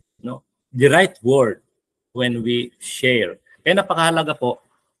speak, no, the right word when we share. Kaya napakahalaga po,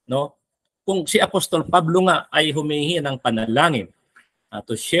 no? Kung si Apostol Pablo nga ay humihingi ng panalangin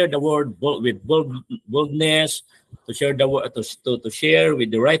to share the word with boldness, to share the word to share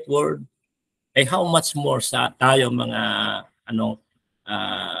with the right word, ay how much more sa tayo mga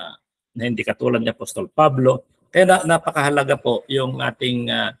na hindi katulad ni Apostol Pablo. Kaya napakahalaga po yung ating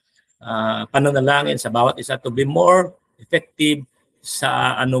pananalangin sa bawat isa to be more effective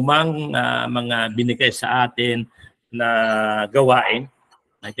sa anumang mga binigay sa atin na gawain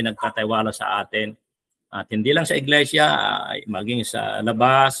na pinagtatiwala sa atin. At hindi lang sa iglesia, maging sa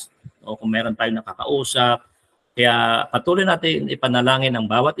labas o kung meron tayong nakakausap. Kaya patuloy natin ipanalangin ang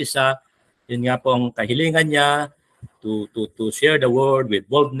bawat isa. Yun nga po ang kahilingan niya to share the word with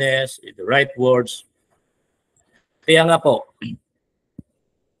boldness, with the right words. Kaya nga po,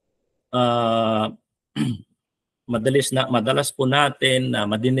 uh, madalas po natin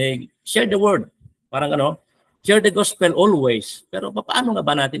madinig, share the word. Parang share the gospel always. Pero paano nga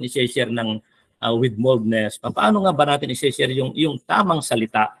ba natin i-share ng with boldness? Paano nga ba natin i-share yung tamang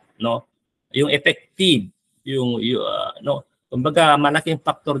salita, no? Yung effective, no? Kumbaga malaking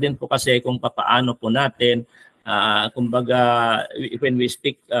factor din po kasi kung paano po natin kumbaga when we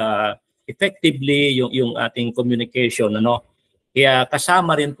speak effectively yung ating communication, ano? Kaya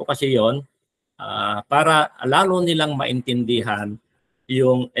kasama rin po kasi 'yon para lalo nilang maintindihan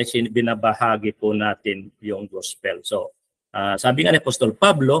yung binabahagi po natin yung gospel. So, sabi nga ni Apostol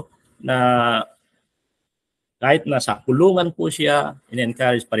Pablo na kahit nasa kulungan po siya,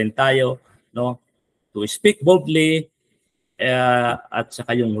 in-encourage pa rin tayo, no, to speak boldly at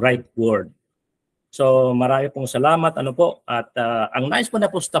saka yung right word. So, marami pong salamat at ang nais po na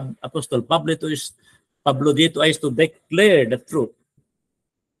Apostol Pablo dito is to declare the truth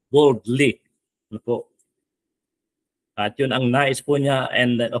boldly. Ano po? At yun ang nais po niya,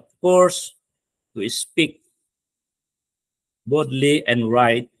 and of course, to speak boldly and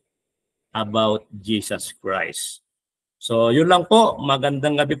right about Jesus Christ. So yun lang po,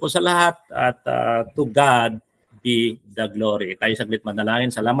 magandang gabi po sa lahat at to God be the glory. Tayo saglit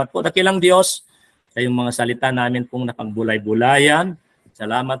manalangin. Salamat po dakilang Diyos sa yung mga salita namin pong napagbulay-bulayan.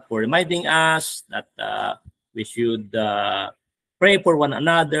 Salamat for reminding us that we should pray for one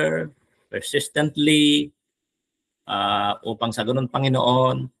another persistently, upang sa ganun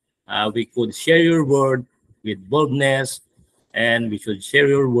Panginoon, we could share your word with boldness and we should share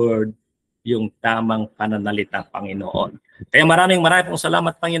your word yung tamang pananalita, Panginoon. Kaya maraming pong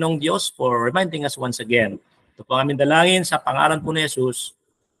salamat, Panginoong Diyos, for reminding us once again. Ito po aming dalangin sa pangalan po ni Jesus.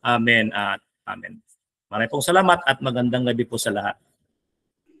 Amen at amen. Maraming pong salamat at magandang gabi po sa lahat.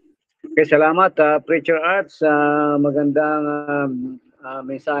 Okay, salamat Preacher Arts sa magandang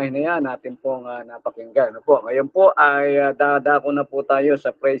mensahe na yan natin pong napakinggan. Ano po? Ngayon po ay dadako na po tayo sa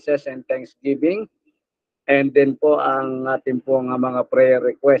praises and thanksgiving, and then po ang ating pong mga prayer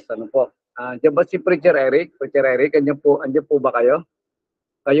request. Ano po? Diyan ba si Preacher Eric? Preacher Eric, andiyan po ba kayo?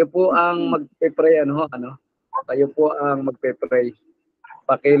 Kayo po ang magpe-pray, Kayo po ang magpe-pray.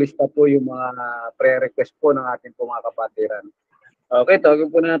 Pakilista po yung mga prayer request po ng ating pong mga kapatiran. Okay, tawagin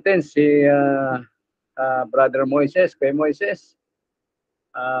po natin si Brother Moises. Kay Moises,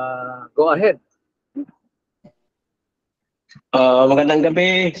 go ahead. Magandang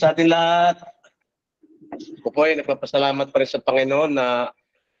gabi sa atin lahat. Ako po ay nagpapasalamat pa rin sa Panginoon na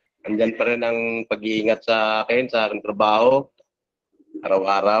andyan pa rin ang pag-iingat sa akin, sa aking trabaho,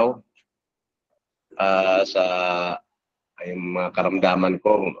 araw-araw. Sa yung mga karamdaman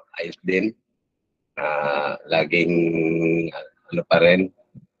ko, ayos din. Laging pa rin.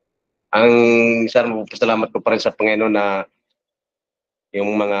 Ang isang pasalamat ko pa rin sa Panginoon na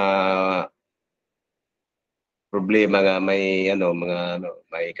yung mga problema nga may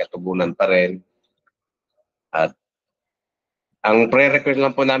katugunan pa rin. At ang prayer request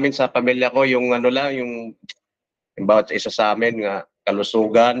lang po namin sa pamilya ko, yung yung bawat isa sa amin nga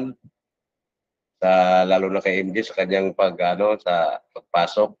kalusugan, lalo na kay MJ sa kanyang sa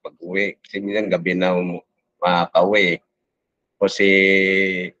pagpasok, pag-uwi. Kasi minsan gabi na makaka-uwi. O si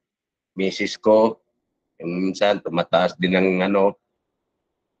Mrs. ko, minsan tumataas din ng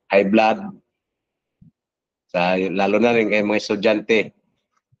high blood. Lalo na rin kay mga estudyante.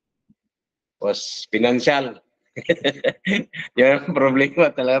 Was financial. Yung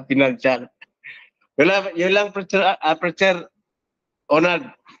problema talaga, financial. Yun lang, Preacher Onad.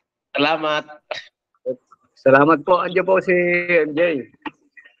 Salamat. Salamat po. Andiyan po si MJ.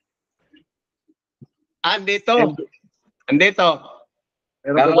 Andito.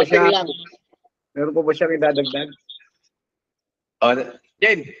 Meron po ba siyang idadagdag?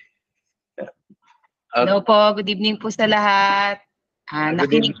 Jane. Hello po, good evening po sa lahat.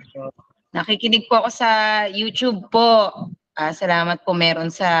 Nakikinig po ako sa YouTube po. Salamat po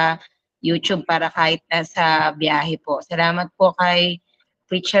meron sa YouTube para kahit sa biyahe po. Salamat po kay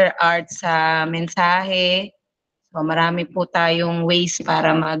Preacher Art sa mensahe. So marami po tayong ways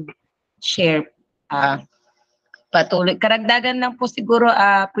para mag-share. Patuloy. Karagdagan lang po siguro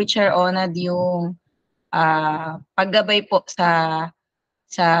Preacher Onad yung paggabay po sa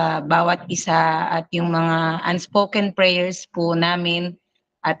bawat isa at yung mga unspoken prayers po namin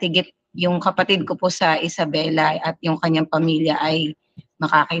at higit yung kapatid ko po sa Isabela at yung kanyang pamilya ay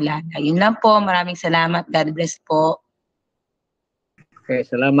makakilala. Yun lang po. Maraming salamat. God bless po. Okay,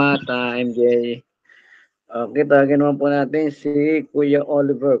 salamat MJ. Okay, tawagin naman po natin si Kuya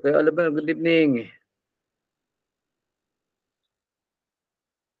Oliver. Kuya Oliver, good evening.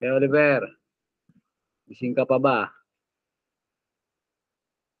 Kuya Oliver, gising ka pa ba?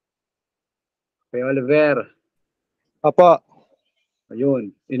 Kuya Oliver, Opo,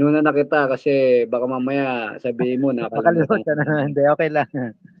 ayun. Inuna na kita kasi baka mamaya sabihin mo nakalimutan makalimutan ko. na. Hindi, okay lang.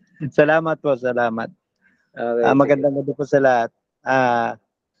 Salamat po, salamat. Okay, sige. Magandang gabi po sa lahat.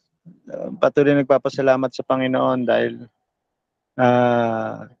 Patuloy nagpapasalamat sa Panginoon dahil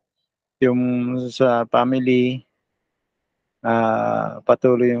yung sa family,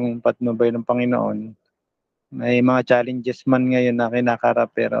 patuloy yung patnubay ng Panginoon. May mga challenges man ngayon na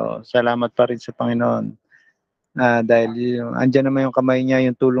kinakarap pero salamat pa rin sa Panginoon. Dahil andyan naman yung kamay niya,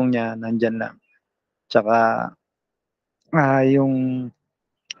 yung tulong niya, nandyan lang. Tsaka yung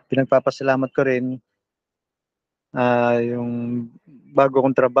pinagpapasalamat ko rin, yung bago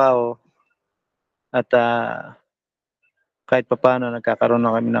kong trabaho at kahit papaano nagkakaroon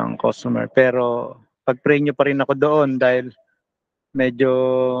na kami ng customer. Pero pag-pray nyo pa rin ako doon dahil medyo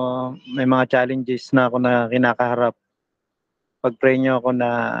may mga challenges na ako na kinakaharap. Pag-pray nyo ako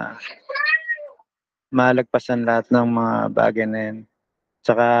na malagpasan lahat ng mga bagay na yan.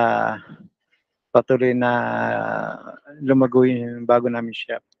 Tsaka patuloy na lumago yung bago namin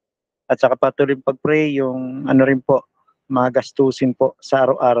shop. At saka patuloy pag-pray yung ano rin po, mga gastusin po sa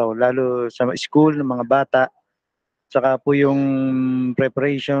araw-araw, lalo sa school ng mga bata. Tsaka po yung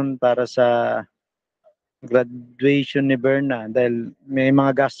preparation para sa graduation ni Berna dahil may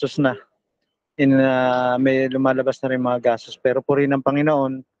mga gastos na. May lumalabas na rin mga gastos. Pero purihin ng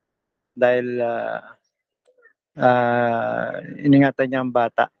Panginoon dahil iningatan niya ang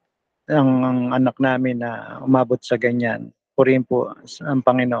bata, ang anak namin na umabot sa ganyan. Purihin po ang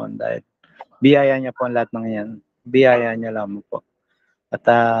Panginoon dahil biyaya niya po ang lahat ng yan. Biyaya niya lang po. At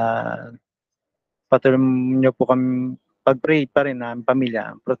patuloy niyo po kami pag-pray pa rin ang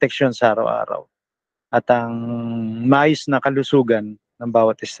pamilya, protection sa araw-araw. At ang maayos na kalusugan ng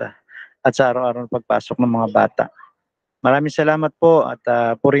bawat isa. At sa araw-araw na pagpasok ng mga bata. Maraming salamat po at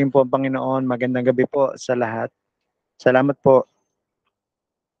purihin po ang Panginoon. Magandang gabi po sa lahat. Salamat po.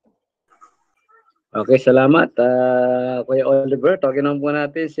 Okay, salamat. Kuya Oliver, tawagin naman po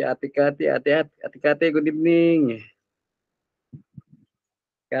natin si Ate Cathy. Ate Cathy, good evening.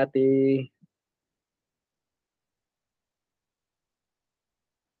 Cathy.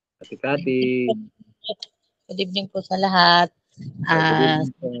 Ate Cathy. Good evening po sa lahat. Good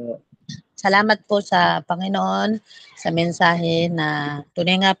evening po. Salamat po sa Panginoon sa mensahe na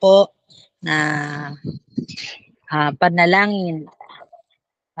tunay nga po na panalangin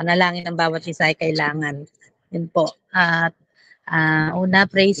ng bawat isa ay kailangan. Yun po. At una,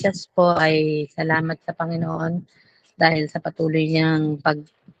 praises po ay salamat sa Panginoon dahil sa patuloy niyang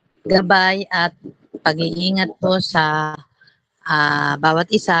paggabay at pag-iingat po sa bawat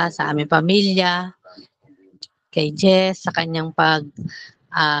isa, sa aming pamilya, kay Jess, sa kanyang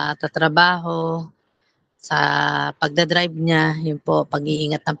tatrabaho, sa pagdadrive niya, yun po,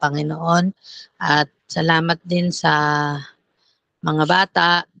 pag-iingat ng Panginoon. At salamat din sa mga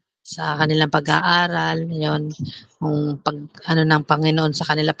bata, sa kanilang pag-aaral, yun, kung ng Panginoon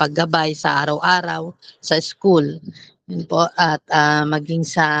sa kanila paggabay sa araw-araw, sa school, yun po, at maging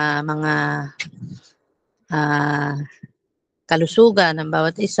sa mga kalusugan ng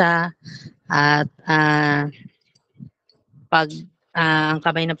bawat isa, at ang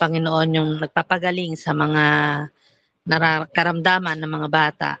kamay ng Panginoon yung nagpapagaling sa mga karamdaman ng mga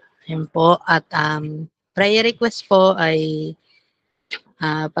bata. Yun po. At prayer request po ay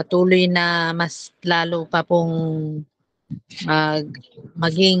patuloy na mas lalo pa pong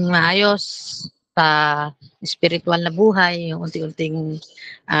maging maayos sa spiritual na buhay, yung unti-unting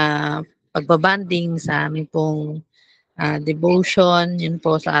pagbabanding sa aming pong devotion, yun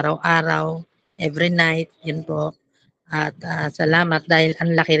po sa araw-araw, every night, yun po. At salamat dahil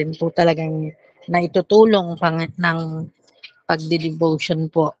ang laki rin po talagang naitutulong ng pagdi-devotion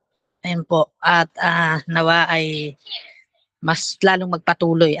po. Ayun po. At nawa ay mas lalong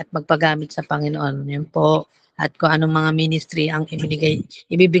magpatuloy at magpagamit sa Panginoon. Yun po. At kung anong mga ministry ang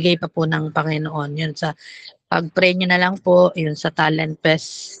ibibigay pa po ng Panginoon. Yun sa pag-pray nyo na lang po, yun sa Talent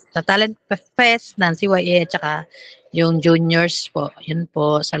Fest. Sa Talent Fest ng CYA at saka yung juniors po. Yun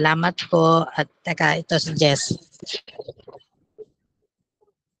po. Salamat po. At ito si Jess.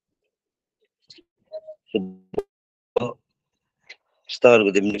 Pastor,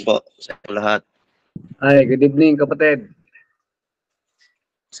 good evening po sa lahat. Ay, good evening kapatid.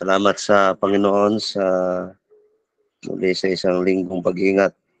 Salamat sa Panginoon sa muli sa isang linggong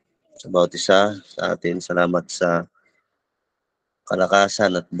pag-ingat sa bawat isa sa atin. Salamat sa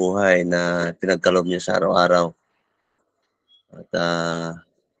kalakasan at buhay na pinagkaloob niyo sa araw-araw. At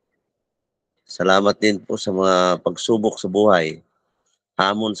salamat din po sa mga pagsubok sa buhay,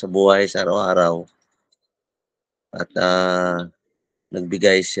 hamon sa buhay sa araw-araw. At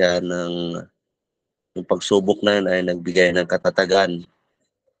nagbigay siya ng Yung pagsubok na yun ay nagbigay ng katatagan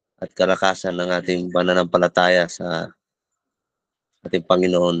at kalakasan ng ating pananampalataya sa ating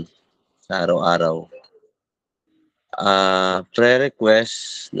Panginoon sa araw-araw. Prayer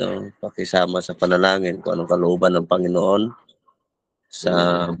request, no, pakisama sa panalangin kung anong kalooban ng Panginoon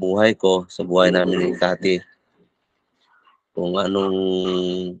sa buhay ko, sa buhay namin ni Kati. Kung anong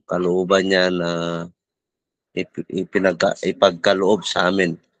kalooban niya na ipagkaloob sa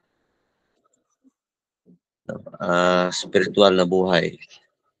amin. Spiritual na buhay.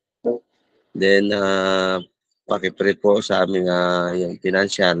 Then, pakipray po sa aming yung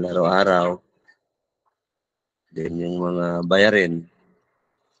financial araw-araw. Then, yung mga bayarin.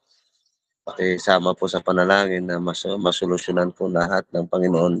 Pakisama po sa panalangin na masolusyonan po lahat ng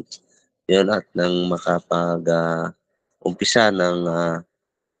Panginoon. Yun at nang makapag-umpisa ng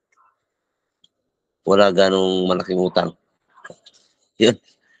wala ganong malaking utang.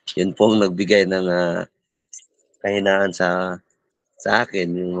 Yun po ang nagbigay ng kahinaan sa akin,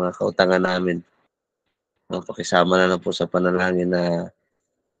 yung mga kautangan namin. Pakisama na lang po sa panalangin na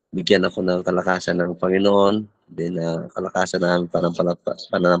bigyan ako ng kalakasan ng Panginoon, din kalakasan ng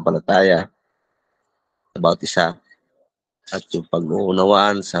pananampalataya sa bawat isa, at yung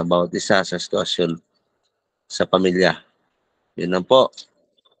pag-uunawaan sa bawat isa sa sitwasyon sa pamilya. Yun lang po.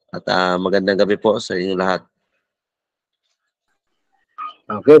 At magandang gabi po sa inyo lahat.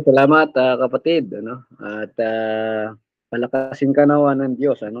 Okay, salamat kapatid, ano? At palakasin ka nawa ng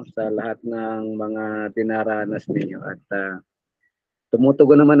Diyos, ano, sa lahat ng mga dinaranas ninyo, at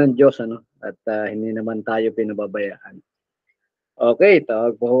tumutugon naman ng Diyos, ano, at hindi naman tayo pinababayaan. Okay,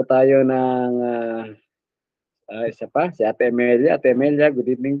 tawag po tayo ng isa pa, si Ate Emelia. Ate Emelia,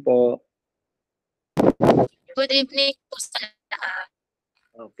 good evening po. Good evening po sa lahat.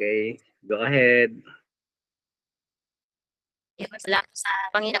 Okay, go ahead. Salamat sa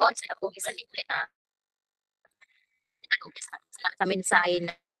Panginoon sa buhay sa libre na salamat sa mensahe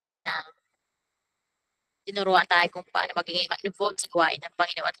na tinuruan tayo kung paano maging involved sa gawain ng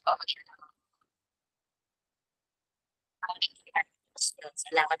Panginoon at pamamagitan ng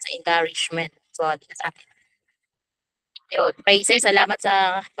salamat sa encouragement sa atin. Yun, praises, salamat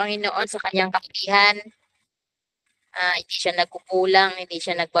sa Panginoon sa kanyang kapihan. Hindi siya nagkukulang, hindi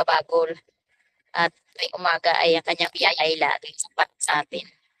siya nagbabagol. At tuwing umaga ay ang kanyang biyaya ay laging sapat sa atin.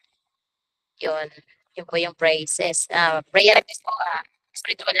 Yun po yung praises. Prayer request po,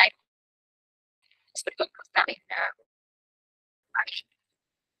 spiritual life. Spiritual growth namin na family.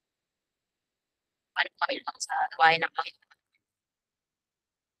 Paano po kami lang sa gawain ng Panginoon.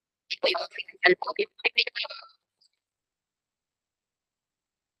 Ito po yung physical po. Ito po yung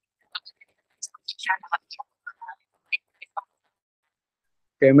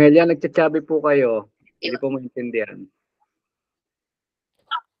Kay Emelia, nagtsatsabi po kayo. Hindi po maintindihan.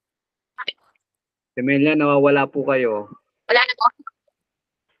 Emelia, nawawala po kayo. Wala na po.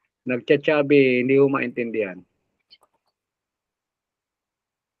 Nagtsatsabi, hindi po maintindihan.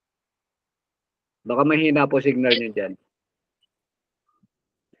 Baka mahina po signal niyo dyan.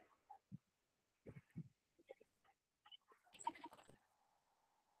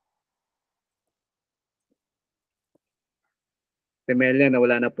 Emelia,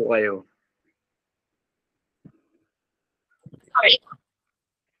 nawala na po kayo. Sorry.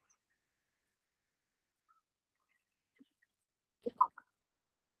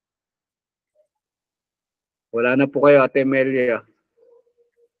 Wala na po kayo, Ate Emelia.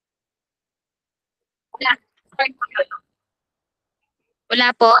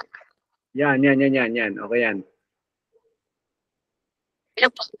 Wala po. Yan. Okay yan.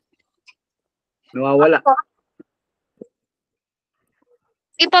 Hello po. Nawawala.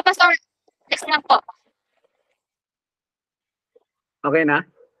 Sige po, Pastor. Next lang po. Okay na?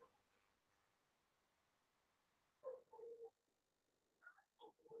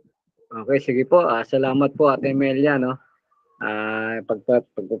 Okay, sige po. Salamat po, Ate Emelia, no?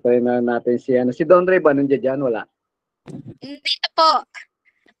 Pagpapay na natin si Don Ray ba nandiyan dyan? Wala. Dito po.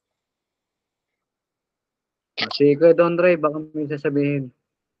 Sige, Don Ray, baka may sasabihin.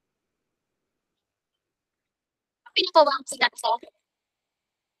 Pino po ba ang sigat po?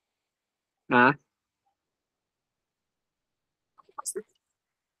 Ha?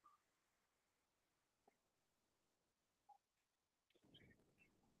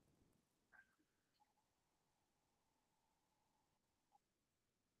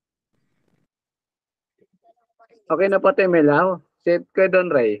 Okay na po, Ate Emelia. Set kay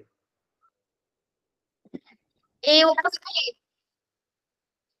Don Ray. Wala kasi kayo eh.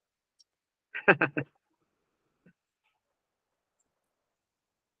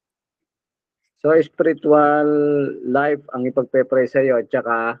 So, spiritual life ang ipagpe-pray sa iyo at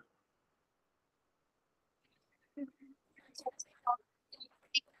saka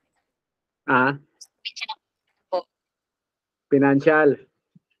Ah, Probinsya na po. financial.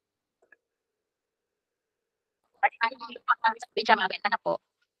 Ano yung pagkakami sa probinsya, mabenta na po.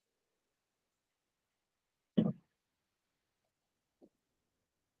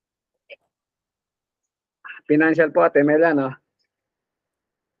 Financial po, Ate Mela, no?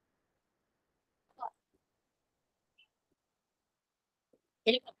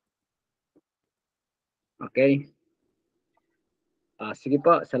 Sige po. Okay. Sige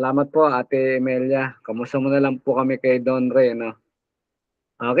po, salamat po, Ate Emelia. Kamusta mo na lang po kami kay Don Ray, no?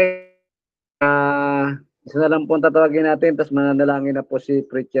 Okay. Isa na lang po ang tatawagin natin, tapos mananalangin na po si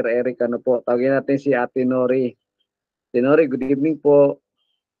Preacher Eric, ano po. Tawagin natin si Ate Nori. Ate Nori, good evening po.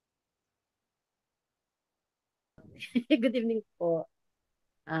 Good evening po.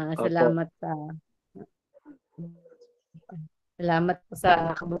 Opo. Salamat po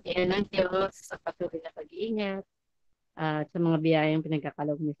sa kabutihan ng Diyos, sa patuloy na pag-iingat, at sa mga biyayang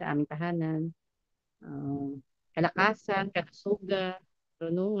pinagkakaloob niyo sa aming tahanan. Kalakasan, kalusugan,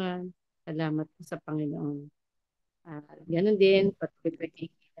 karunungan. Salamat po sa Panginoon. Ganon din, patuloy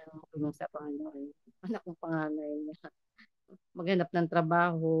pag-iingat ng sa Panginoon. Anak kong panganay na maghanap ng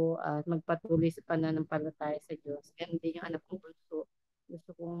trabaho at magpatuloy sa pananampalataya sa Diyos. Ganon din yung anak kong bunso.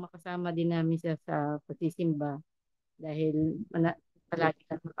 Gusto kong makasama din namin siya sa pagsisimba dahil palagi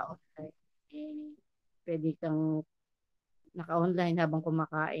kang naka-online. Pwede kang naka-online habang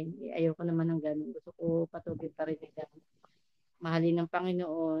kumakain. Ayoko naman ng ganun. Gusto ko patuloy pa rin nilang mahalin ng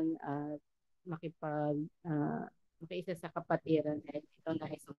Panginoon at makiisa sa kapatiran dahil ito na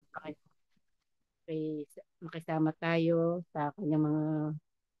isang Panginoon. Makisama tayo sa kanyang mga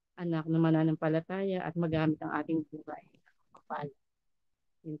anak na mananampalataya at magamit ang ating buhay.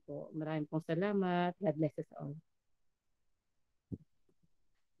 Yun po. Maraming pong salamat. God bless us all.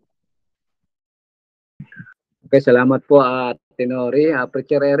 Okay, salamat po, Ate Nori.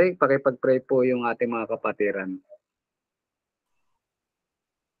 Preacher Eric, pakipag-pray po yung ating mga kapatiran.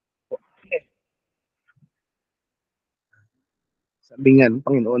 Sabi nga ng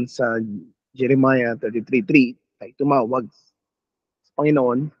Panginoon sa Jeremiah 33:3 ay tumawag sa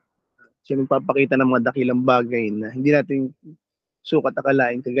Panginoon. Siya nagpapakita ng mga dakilang bagay na hindi natin sukat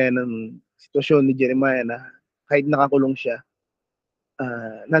akalain, kagaya ng sitwasyon ni Jeremiah na kahit nakakulong siya,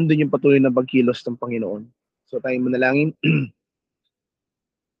 nandun yung patuloy na pagkilos ng Panginoon. So tayo manalangin.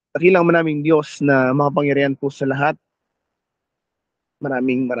 Dakilang manaming Diyos na makapangyarihan po sa lahat.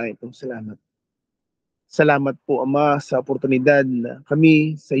 Maraming pong salamat. Salamat po, Ama, sa oportunidad na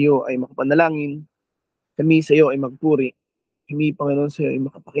kami sa iyo ay makapanalangin, kami sa iyo ay magpuri, kami, Panginoon, sa iyo ay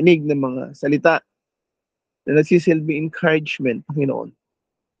makapakinig ng mga salita na nagsisilbi encouragement, Panginoon,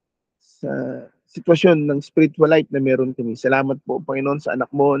 sa sitwasyon ng spiritual life na meron kami. Salamat po, Panginoon, sa anak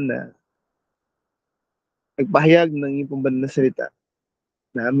mo na nagpahayag ng iyong banal na salita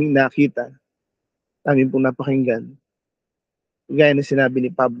na aming nakita, aming pong napakinggan. Gaya na sinabi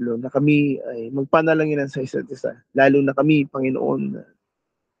ni Pablo na kami ay magpanalanginan sa isa't isa. Lalo na kami, Panginoon,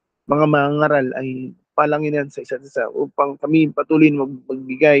 mga mangaral ay palanginan sa isa't isa upang kami patuloy na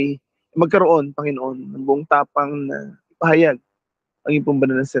magkaroon, Panginoon, ng buong tapang na ipahayag ang iyong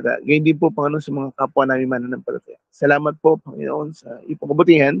banal na salita. Gayun din po, Panginoon, sa mga kapwa namin mananampalataya. Salamat po, Panginoon, sa iyong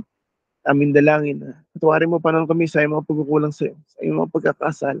kabutihan. Amin dalangin na patawarin mo, Panginoon, kami sa iyong mga pagkukulang sa iyo, sa iyong mga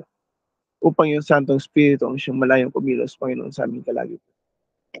pagkakasala, upang yung Santong Espiritu ang siyang malayang kumilos, Panginoon, sa aming kalagit.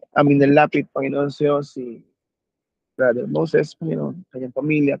 Amin nalapit, Panginoon, sa iyo si Brother Moses, Panginoon, kanyang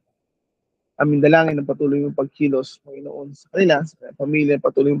pamilya. Amin dalangin ng patuloy mong pagkilos, Panginoon, sa kanila, sa kanyang pamilya,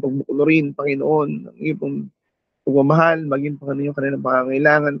 patuloy mong pagbukulorin, Panginoon, ang iyong pagmamahal, maging, Panginoon, yung kanilang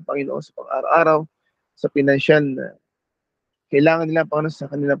pangangailangan, Panginoon, sa pang-araw-araw, sa pinansyal na kailangan nila, Panginoon, sa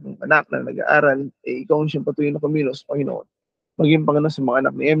kanilang anak na nag-aaral, ikaw ang siyang patuloy na kumilos, Panginoon. Maging, Panginoon, sa mga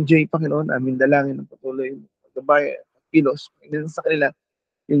anak ni MJ, Panginoon, amin dalangin ng patuloy pagkabay at kilos, Panginoon, sa kanila,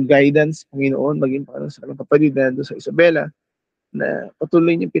 yung guidance, Panginoon, maging, Panginoon, sa kanilang kapatid na doon sa Isabela, na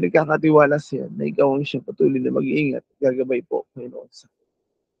patuloy niyang pinagkakatiwala siya, na ikaw ang siyang patuloy na mag-iingat, gagabay po, Panginoon.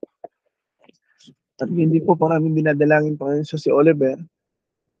 At hindi po maraming dinadalangin, Panginoon, sa si Oliver,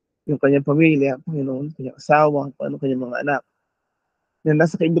 yung kanyang pamilya, Panginoon, kanyang asawa, Panginoon, kanyang mga anak, na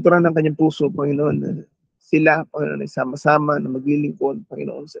nasa kaibuturan ng kanyang puso, Panginoon, na sila, Panginoon, ay sama-sama na maglilingkod,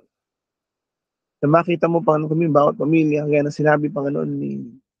 Panginoon, na makita mo, Panginoon, kami, bawat pamilya, kaya na sinabi, Panginoon, ni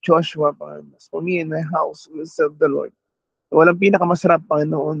Joshua, Panginoon, as for me and my house will serve the Lord. Walang pinakamasarap,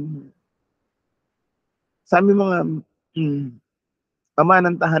 Panginoon, sa aming mga ama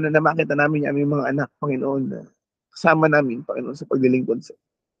ng tahanan na makita namin yung aming mga anak, Panginoon, na kasama namin, Panginoon, sa paglilingkod sa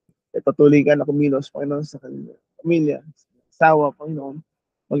patuloy ka na kumilos, Panginoon, sa kanilang pamilya, sa asawa, Panginoon,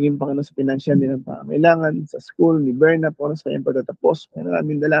 maging Panginoon sa financial din ng pangangailangan, sa school ni Berna, Panginoon sa kanyang pagtatapos. Panginoon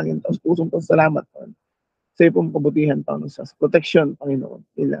namin dalangin, taos pusong pasalamat, Panginoon. Sa iyong pong kabutihan, Panginoon, sa protection, Panginoon,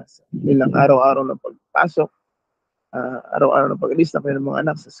 nila sa nilang araw-araw na pagpasok, araw-araw na pag-alis na kayo ng mga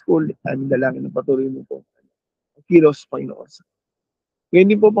anak sa school, aming dalangin ng patuloy mo po. Kilos, Panginoon. Ngayon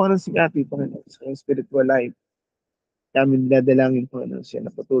din po, Panginoon, si Ate, Panginoon, sa kanyang spiritual life. Kami dinadalangin, Panginoon, siya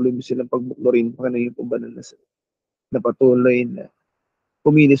na patuloy mo silang pagbuklorin, Panginoon, yung pumbanan na patuloy na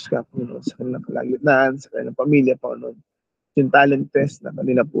pumilis ka, Panginoon, sa kanilang kalagitnaan, sa kanilang pamilya, Panginoon. Yung talent test na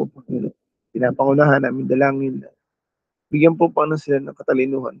kanila po, Panginoon. Pinapangunahan namin dalangin na bigyan po, Panginoon, sila ng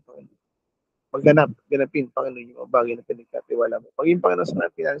katalinuhan, Panginoon. Ganapin, Panginoon, yung mga bagay na pinagkatiwala mo. Paging, Panginoon, sa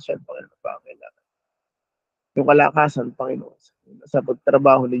mga financial, Panginoon, na pangailangan. Yung kalakasan, Panginoon, sa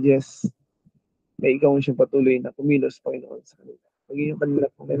pagtrabaho ni Jess, na ikaw siyang patuloy na kumilos, Panginoon, sa kanila. Paging yung kanila,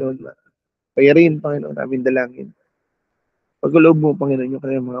 Panginoon, na payarin, Panginoon, namin dalangin. Pagulog mo, Panginoon, yung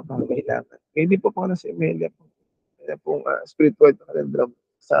kanilang mga pangailangan. Kaya hindi po, Panginoon, sa Emilia, kaya pong spiritual na kanilang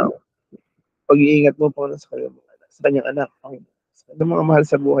sa pag-iingat mo, Panginoon, sa kanilang mga anak, sa kanyang anak, Panginoon. Sa kanilang mga mahal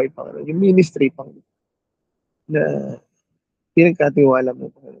sa buhay, Panginoon. Yung ministry, Panginoon, na pinagkatiwala mo,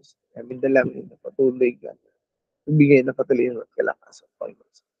 Panginoon. Namin dalangin na patuloy ka. Ibigay ng katalino at kalakasan, Panginoon.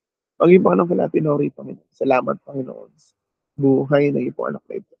 Paging, Panginoon, kay Ate Nori, Panginoon. Salamat, Panginoon. Buhay na iyong anak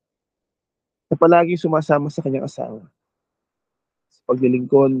na ito. Na palagi sumasama sa kanyang asawa. Sa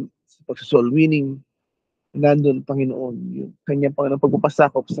paglilingkod, sa pagsoul winning, nandun, Panginoon, yung kanyang, Panginoon,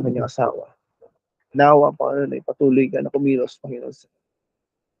 pagpapasakop sa kanyang asawa. Nawa, Panginoon, na ipatuloy ka na kumilos, Panginoon,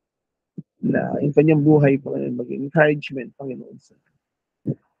 na yung kanyang buhay, Panginoon, maging encouragement, Panginoon, sa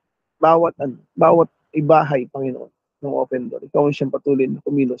bawat ibahay, Panginoon, ng open door. Ikaw ang siyang patuloy na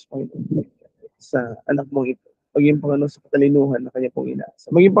kumilos, Panginoon, sa anak mong ito. Maging, Panginoon, sa katalinuhan na kanya pong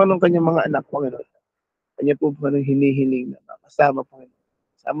inaasa. Maging, Panginoon, kanyang mga anak, Panginoon, kanya po, Panginoon, hinihiling na makasama, Panginoon.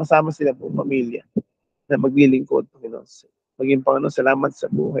 Sama-sama sila po, pamilya, na maglilingkod, Panginoon. Maging, Panginoon, salamat sa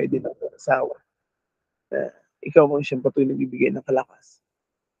buhay din ng asawa. Ikaw ang siyang patuloy na bibigay ng kalakas.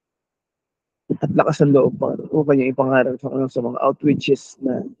 At lakas ng loob, Panginoon, upang niya ipangaral, Panginoon, sa mga outreaches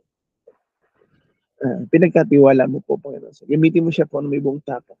na pinagkatiwala mo po, Panginoon. So, gamitin mo siya po na may buong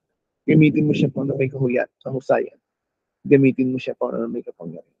tapang. Gamitin mo siya po na may kahusayan. Gamitin mo siya po na may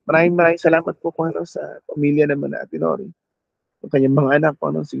kapangyarihan. Maraming salamat po, Panginoon, sa pamilya naman na Ate Nori. Ang kanyang mga anak,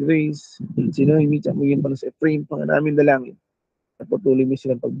 Panginoon, si Grace, si Noemi, at maging Panginoon sa Ephraim, Panginoon, namin dalangin. At patuloy mo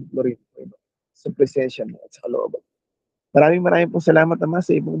silang pag-glory, Panginoon, sa presensya mo at sa kalooban. Maraming pong salamat, Ama,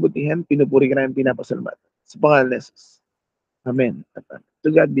 sa iyong butihan. Pinupuri ka namin, pinapasalamat. Sa pangalan ni Jesus. Amen. To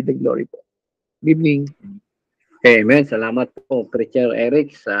God be the glory po. Good evening. Amen. Salamat po, Preacher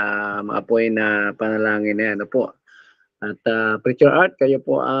Eric, sa mga po na panalangin na yan. Po. At Preacher Art, kayo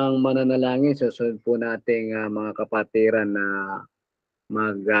po ang mananalangin. Susunod po nating mga kapatiran na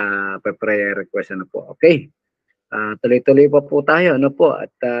mag-prayer request. Ano po. Okay. Tuloy-tuloy pa po tayo. Ano po. At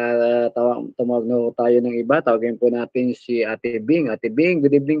tumawag na tayo ng iba. Tawagin po natin si Ate Bing. Ate Bing,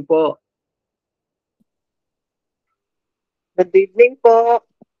 good evening po. Good evening po.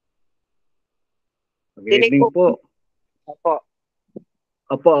 Good evening po. Opo.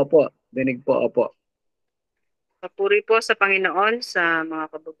 Opo. Dinig po, opo. Papuri po sa Panginoon sa mga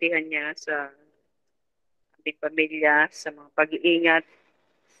kabutihan niya, sa aming pamilya, sa mga pag-iingat,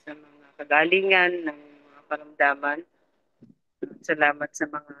 sa mga kagalingan ng mga karamdaman. Salamat sa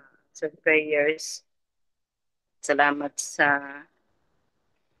mga prayers. Salamat sa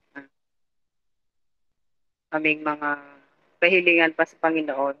aming mga kahilingan pa sa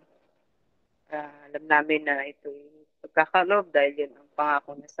Panginoon. Alam namin na ito'y pagkakalob dahil yun ang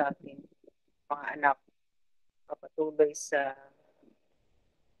pangako niya sa ating mga anak. Kapatuloy sa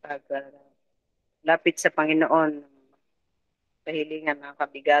paglapit sa Panginoon, kahilingan, mga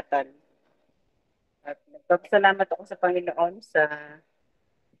kabigatan. At nagpapasalamat ako sa Panginoon sa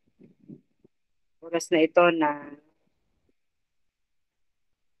oras na ito na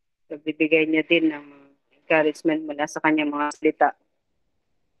nagbibigay niya din ng encouragement mula sa kanyang mga salita.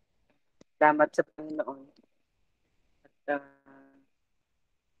 Salamat sa Panginoon. At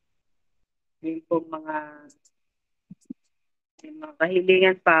yun po mga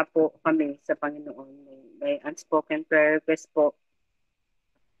kahilingan pa po kami sa Panginoon. May unspoken prayer request po.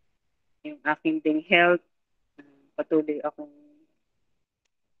 Yung aking ding health, patuloy akong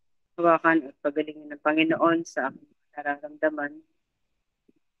hawakan at pagalingin ng Panginoon sa aking nararamdaman.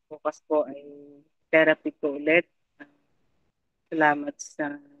 Bukas po ay therapy ko ulit. Salamat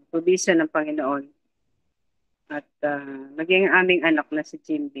sa provision ng Panginoon. At naging aming anak na si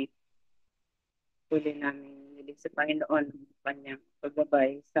Jimby. Tuloy namin nilig sa Panginoon ang kanyang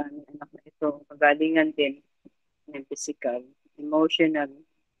paggabay sa aming anak na ito. Pagalingan din ng physical, emotional,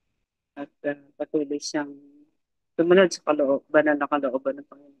 at patuloy siyang sumunod sa banal na kalooban ng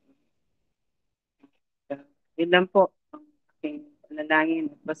Panginoon. Yun lang po ang aking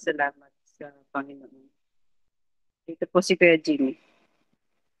panalangin at pasalamat sa Panginoon. Ito po si Kuya Jimmy.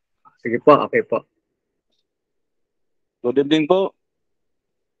 Sige po, okay po. Good evening po.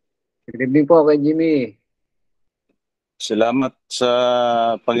 Good evening po, Kuya Jimmy. Salamat sa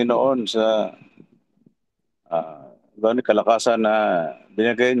Panginoon sa kalakasan na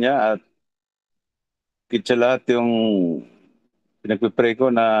binigay niya at higit sa lahat yung pinagpipray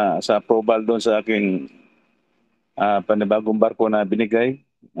ko na sa approval doon sa aking panibagong barko na binigay.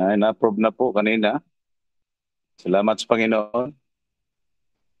 Na-approve na po kanina. Salamat sa Panginoon.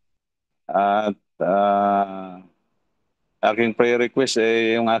 At aking prayer request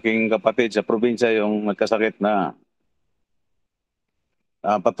ay yung aking kapatid sa probinsya yung nagkasakit na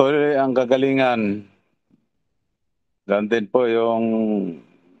patuloy ang gagalingan. Ganun din po yung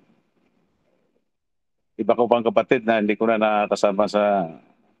iba ko pang kapatid na hindi ko na nakasama sa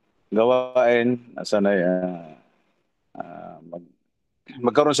gawain. Sana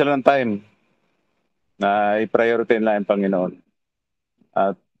magkaroon sila ng time na i-priority nila ang Panginoon.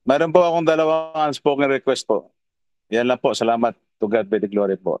 At mayroon po akong dalawang unspoken request po. Yan lang po. Salamat. To God be the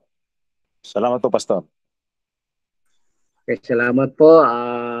glory po. Salamat po, Pastor. Okay, salamat po,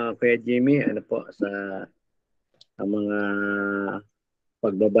 Kuya Jimmy. Ano po, sa mga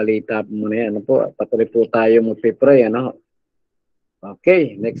pagbabalita mo na yan. Ano po, patuloy po tayo magpipray, ano?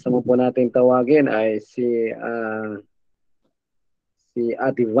 Okay, next naman po natin tawagin ay si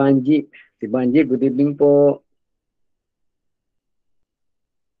Ate Vanji. Si Vanji, good evening po.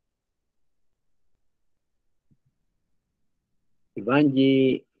 Si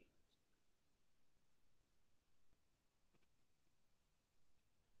Vanji.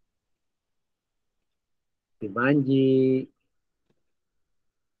 Si Vanji.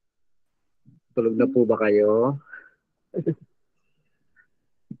 Tulog na po ba kayo? Good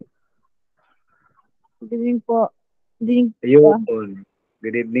evening po. Good evening po. Ayun.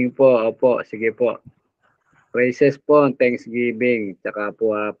 Good evening po. Opo, sige po. Praises po, Thanksgiving, tsaka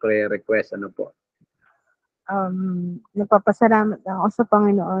po prayer request, ano po. Nagpapasalamat ako sa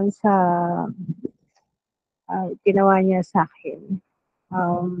Panginoon sa ginawa niya sa akin.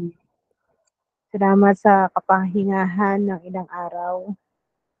 Salamat sa kapahingahan ng ilang araw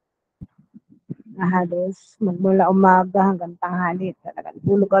na halos magmula umaga hanggang tanghali. Talagang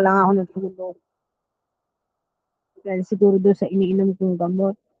tulog lang ako ng tulog. Dahil siguro doon sa iniinom kong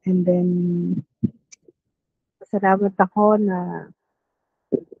gamot. And then, salamat ako na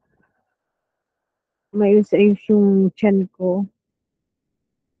maayos-ayos yung tiyan ko.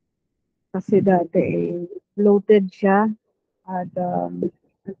 Kasi dati bloated siya. At ang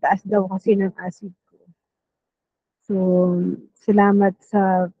taas daw kasi ng acid ko. So, salamat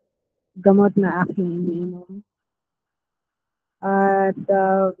sa gamot na aking iniinom. At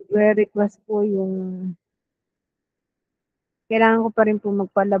request po yung kailangan ko pa rin po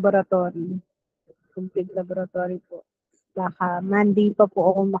magpa-laboratory. Complete laboratory po. Baka Monday pa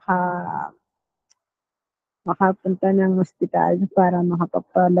po ako makapunta ng ospital para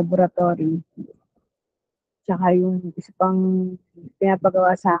makapagpa-laboratory. Tsaka yung isa pang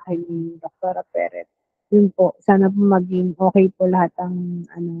pinapagawa sa akin ni Dr. Peret. Yun po, sana po maging okay po lahat ang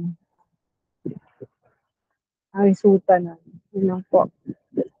ang resulta na. Yun lang po.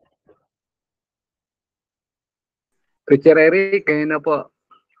 Kuya Eric, kayo na po.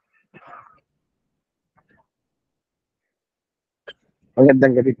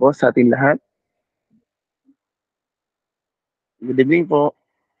 Magandang gabi po sa ating lahat. Good evening po.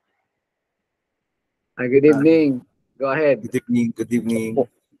 Good evening. Go ahead. Good evening. Good evening.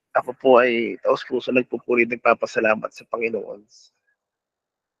 Ako po ay taos-puso nagpupuri, nagpapasalamat sa Panginoon.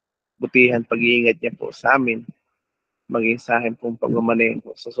 Butihan pag-iingat niya po sa amin. Maging sa akin pong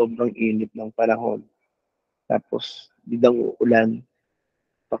pagmamaneho sa sobrang init ng panahon. Tapos, bidang uulan,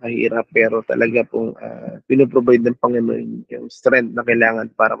 pakahirap, pero talaga pong pinoprovide ng Panginoon yung strength na kailangan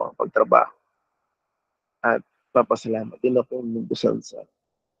para makapagtrabaho. At papasalamat din ako nubusan sa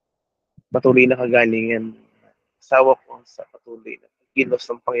patuloy na kagalingan asawa ko sa patuloy na kilos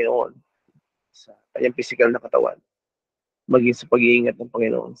ng Panginoon sa kanyang physical na katawan, maging sa pag-iingat ng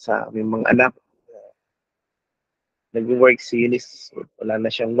Panginoon sa aming mga anak. Nag-work si Eunice, wala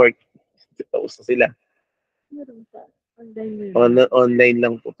na siyang work, tapos na sila. Online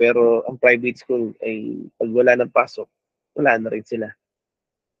lang po, pero ang private school ay pag wala ng pasok, wala na rin sila.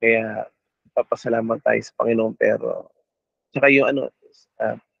 Kaya papasalamat tayo sa Panginoon, pero tsaka yung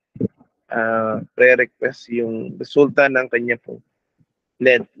prayer request, yung resulta ng kanya po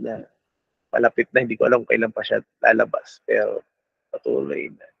LED na palapit na, hindi ko alam kailan pa siya lalabas, pero patuloy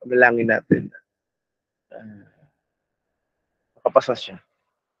na manalangin natin na makapasa siya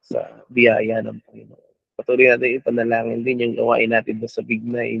sa biyaya ng Panginoon. Patuloy natin ipanalangin din yung gawain natin doon sa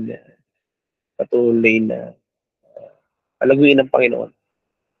Bignay na patuloy na palaguin ng Panginoon.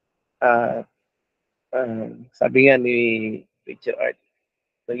 Sabi nga ni Richard Art,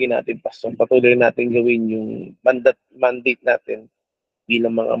 naging natin pastor, patuloy natin gawin yung mandate natin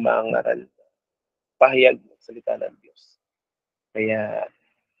bilang mga maangaral, pahayag ng salita ng Diyos. Kaya,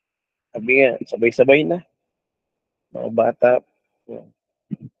 sabi nga, sabay-sabay na, mga bata,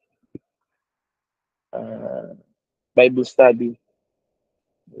 Bible study,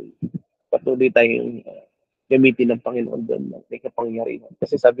 patuloy tayong gamitin ng Panginoon doon na may kapangyarihan.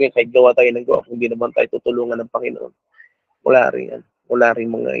 Kasi sabi nga, kahit gawa tayo ng gawa, kung hindi naman tayo tutulungan ng Panginoon, wala rin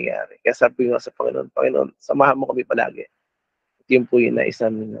mangyayari. Kaya sabi nga sa Panginoon, samahan mo kami palagi. At yun po yun na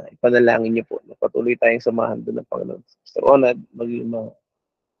isang ipanalangin niyo po na patuloy tayong samahan doon ng Panginoon. Mr. Onad, maging mga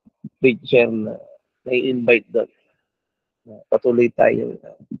preacher na nai-invite doon. Patuloy tayong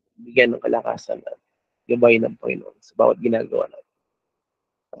bigyan ng kalakasan at gabayin ng Panginoon sa bawat ginagawa natin.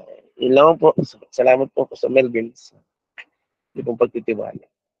 Yun lang po. Salamat po sa Melvin sa pong pagtitiwala.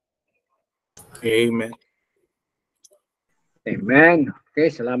 Amen. Amen.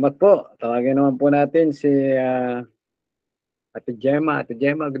 Okay, salamat po. Tawagin naman po natin si Ate Gemma. Ate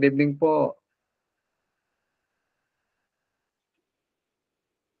Gemma, good evening po.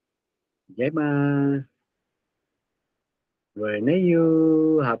 Gemma. Where are you?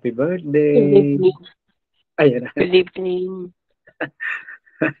 Happy birthday. Good evening. Ayun. Good evening.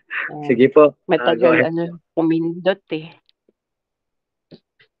 Sige po. Matagal pumindot eh.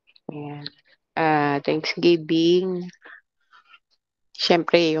 Ayan. Thanksgiving.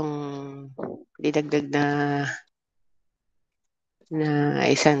 Siyempre yung dinagdag na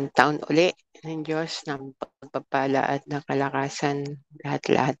isang taon uli ng Diyos ng pagpapala at ng kalakasan,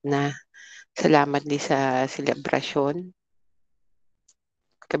 lahat-lahat na. Salamat din sa selebrasyon.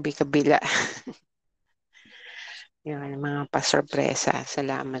 Kabi-kabila. Yung mga pasorpresa.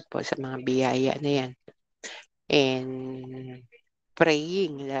 Salamat po sa mga biyaya na yan. And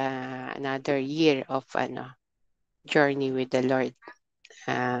praying another year of journey with the Lord.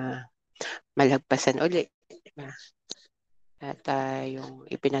 Malagpasan ulit. Diba? At yung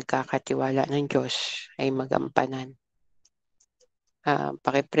ipinagkakatiwala ng Diyos ay magampanan.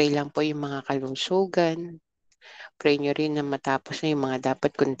 Pakipray lang po yung mga kalungsugan. Pray nyo rin na matapos na yung mga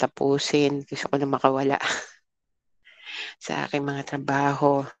dapat kong tapusin. Gusto ko na makawala sa aking mga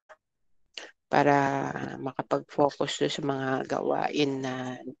trabaho para makapag-focus doon sa mga gawain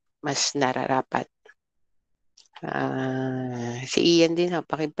na mas nararapat. Si Ian din,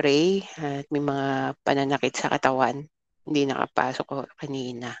 pakipray at may mga pananakit sa katawan. Hindi nakapasok ko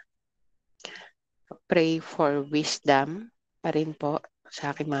kanina. Pray for wisdom pa rin po sa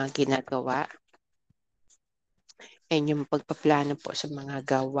aking mga ginagawa. And yung pagpaplano po sa mga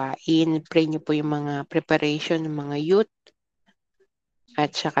gawain. Pray nyo po yung mga preparation ng mga youth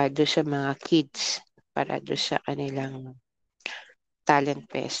at saka doon sa mga kids para doon sa kanilang talent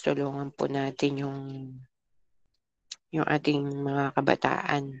fest. Tulungan po natin yung ating mga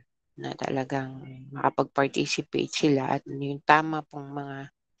kabataan na talagang makapag-participate sila at yung tama pong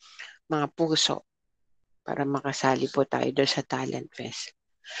mga puso para makasali po tayo doon sa talent fest.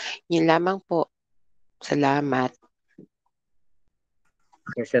 Yun lamang po. Salamat.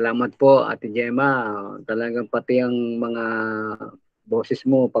 Okay, salamat po, Ate Gemma. Talagang pati ang mga boses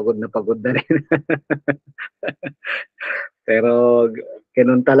mo, pagod na rin. Pero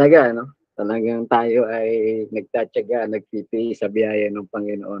ganun talaga, no? Talagang tayo ay nagtatyaga, nagtitiis sa biyaya ng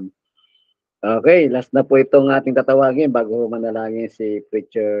Panginoon. Okay, last na po itong ating tatawagin bago manalangin si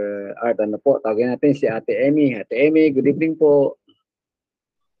Preacher Art. Ano po, tawagin natin si Ate Emmy. Ate Emmy, good evening po.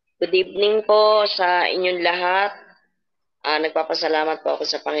 Good evening po sa inyong lahat. Nagpapasalamat po ako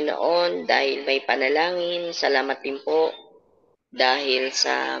sa Panginoon dahil may panalangin. Salamat din po dahil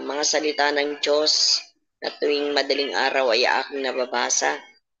sa mga salita ng Diyos na tuwing madaling araw ay aking nababasa.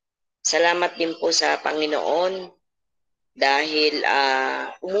 Salamat din po sa Panginoon dahil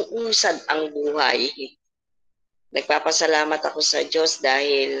umuusad ang buhay. Nagpapasalamat ako sa Diyos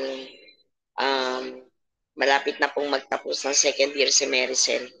dahil malapit na pong magtapos ng second year si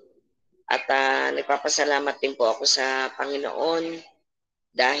Maricel. At nagpapasalamat din po ako sa Panginoon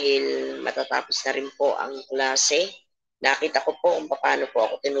dahil matatapos na rin po ang klase. Nakita ko po kung paano po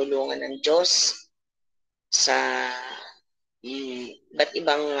ako tinulungan ng Diyos sa iba't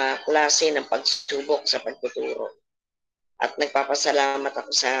ibang klase ng pagsubok sa pagtuturo. At nagpapasalamat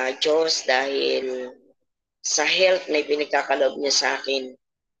ako sa Diyos dahil sa health na ipinagkakaloob niya sa akin.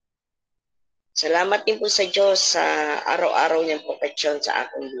 Salamat din po sa Diyos sa araw-araw niyang proteksyon sa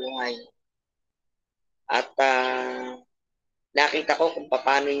aking buhay. At nakita ko kung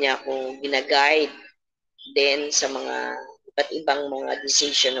paano niya ako ginaguide din sa mga iba't ibang mga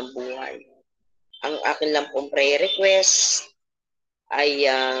decision ng buhay. Ang akin lang pong prayer request ay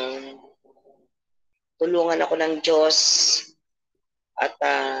tulungan ako ng Diyos at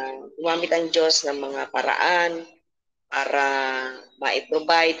gumamit ang Diyos ng mga paraan para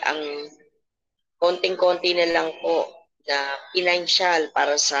ma-provide ang konting-konti na lang po na financial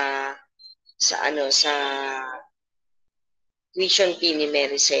para sa tuition fee ni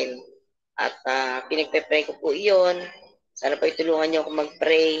Maricel. At pinagpe-pray ko po iyon. Sana po itulungan niyo ako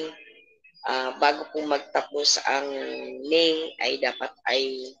mag-pray. Bago po magtapos ang May ay dapat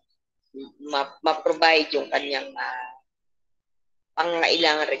ay ma-provide yung kanyang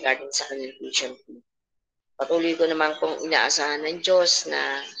pangangailangan regarding sa kanyang tuition fee. Patuloy ko naman pong inaasahan ng Diyos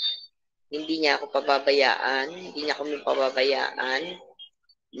na hindi niya ako pababayaan, hindi niya kami pababayaan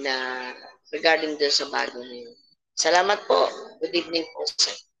na regarding doon sa bago na yun. Salamat po. Good evening po,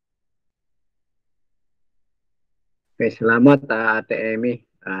 sir. Okay, salamat Ate Emmy.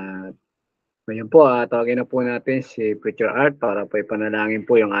 Ngayon po, tawagin na po natin si Preacher Art para po ipanalangin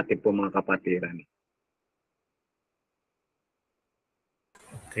po yung ating po mga kapatiran.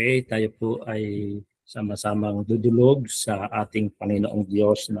 Okay, tayo po ay sama-samang dudulog sa ating Panginoong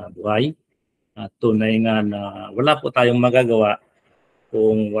Diyos na buhay. At tunay nga na wala po tayong magagawa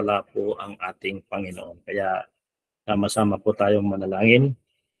kung wala po ang ating Panginoon. Kaya sama-sama po tayong manalangin.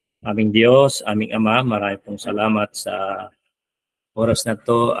 Aming Diyos, aming Ama, marami pong salamat sa oras na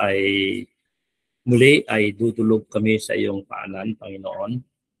to ay muli ay dudulog kami sa iyong paanan, Panginoon.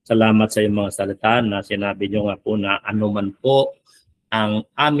 Salamat sa iyong mga salita na sinabi niyo nga po na anuman po ang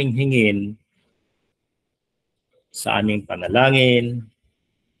aming hingin sa aming panalangin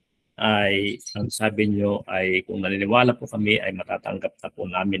ay ang sabi niyo ay kung naniniwala po kami ay matatanggap na po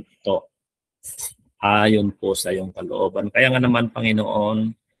namin ito ayon po sa iyong kalooban. Kaya nga naman,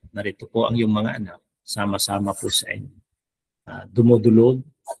 Panginoon, narito po ang iyong mga anak, sama-sama po sa inyo. Dumudulog,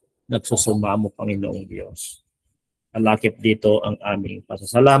 nagsusumamo, Panginoong Diyos. Alakip dito ang aming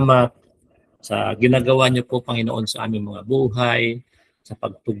pasasalamat sa ginagawa niyo po, Panginoon, sa aming mga buhay, sa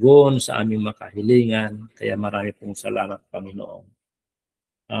pagtugon sa aming makahilingan. Kaya marami pong salamat, Panginoon.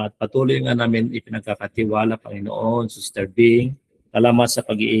 At patuloy nga namin ipinagkakatiwala, Panginoon, Sister Bing. Salamat sa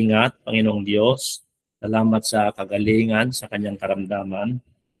pag-iingat, Panginoong Diyos. Salamat sa kagalingan, sa kanyang karamdaman.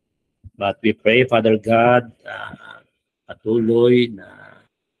 But we pray, Father God, patuloy na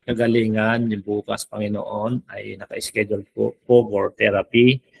kagalingan yung bukas, Panginoon, ay naka-schedule po for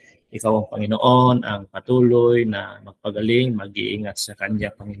therapy. Ikaw ang Panginoon, ang patuloy na magpagaling, mag-iingat sa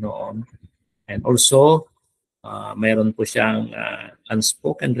kanya, Panginoon. And also, mayroon po siyang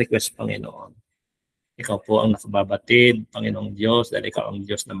unspoken request, Panginoon. Ikaw po ang nakababatid, Panginoong Diyos, dahil ikaw ang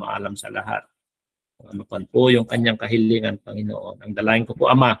Diyos na maalam sa lahat. Ano pa po yung kanyang kahilingan, Panginoon. Ang dalangin ko po,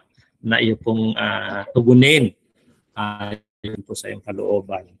 Ama, na iyo pong tugunin yun po sa iyong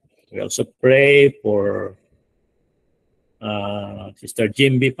kalooban. We also pray for Sister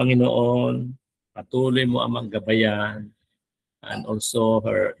Jimby, Panginoon. Patuloy mo amang gabayan and also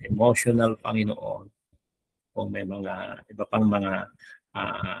her emotional, Panginoon. Kung may mga iba pang mga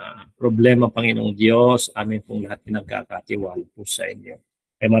problema, Panginoong Diyos, amin pong lahat pinagkakatiwala po sa inyo.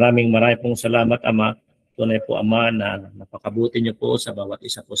 Ay maraming pong salamat, Ama. Tunay po, Ama, na napakabuti niyo po sa bawat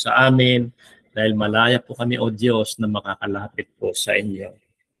isa po sa amin dahil malaya po kami, O Diyos, na makakalapit po sa inyo.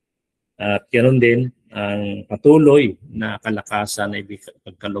 At ganoon din ang patuloy na kalakasan na ibigay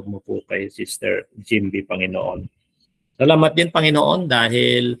mo po kay Sister Jimby, Panginoon. Salamat din, Panginoon,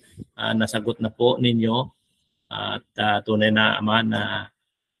 dahil nasagot na po ninyo at tunay na, Ama, na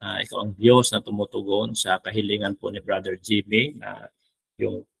ikaw ang Diyos na tumutugon sa kahilingan po ni Brother Jimmy na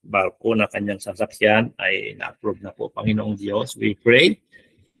yung barko na kanyang sasakyan ay na-approve na po, Panginoong Diyos. We pray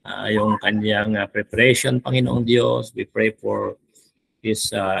yung kanyang preparation, Panginoong Diyos. We pray for his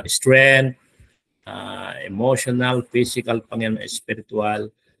strength, emotional, physical, Panginoon,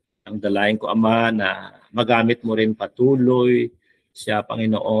 spiritual. Ang dalayan ko, Ama, na magamit mo rin patuloy siya,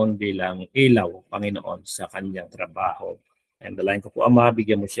 Panginoon, bilang ilaw, Panginoon, sa kanyang trabaho. Ang dalayan ko po, Ama,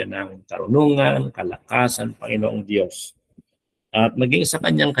 bigyan mo siya ng karunungan, kalakasan, Panginoong Diyos. At maging sa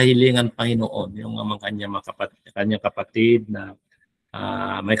kanyang kahilingan, Panginoon, yung mga kanyang kapatid na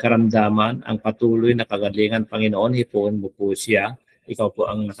may karamdaman, ang patuloy na kagalingan, Panginoon, hipuin mo po siya. Ikaw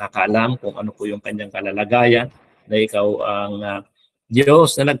po ang nakakaalam kung ano po yung kanyang kalalagayan, na ikaw ang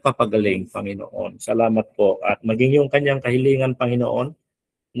Diyos na nagpapagaling, Panginoon. Salamat po. At maging yung kanyang kahilingan, Panginoon,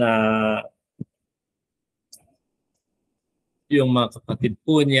 na yung mga kapatid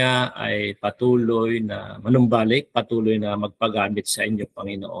po niya ay patuloy na manumbalik, patuloy na magpagamit sa inyo,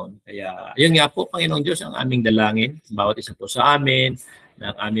 Panginoon. Kaya yun nga po, Panginoon Diyos, ang aming dalangin. Bawat isa po sa amin,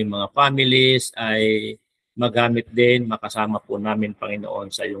 ng aming mga families ay magamit din, makasama po namin, Panginoon,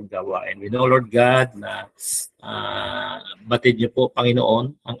 sa iyong gawain. We know, Lord God, na batid niyo po, Panginoon,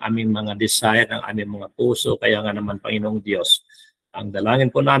 ang aming mga desire, ang aming mga puso. Kaya nga naman, Panginoong Diyos, ang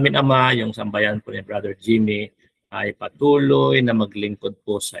dalangin po namin, Ama, yung sambayan po ni Brother Jimmy, ay patuloy na maglingkod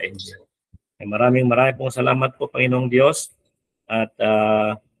po sa inyo. Ay maraming pong salamat po, Panginoong Diyos. At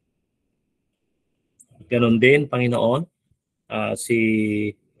ganun din, Panginoon, si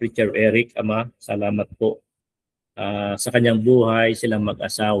Preacher Eric, Ama, salamat po sa kanyang buhay, silang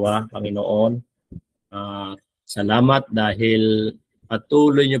mag-asawa, Panginoon. Salamat dahil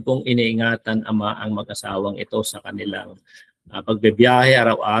patuloy niyo pong iniingatan, Ama, ang mag-asawang ito sa kanilang pagbibiyahe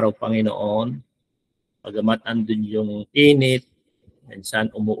araw-araw, Panginoon. Pagamat andun yung init, minsan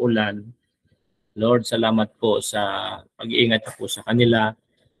umuulan. Lord, salamat po sa pag-iingat po sa kanila.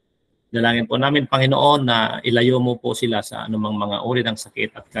 Dalangin po namin, Panginoon, na ilayo mo po sila sa anumang mga uri ng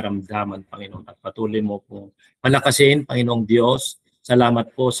sakit at karamdaman, Panginoon. At patuloy mo po palakasin, Panginoong Diyos.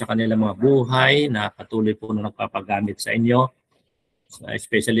 Salamat po sa kanilang mga buhay na patuloy po na nagpapagamit sa inyo.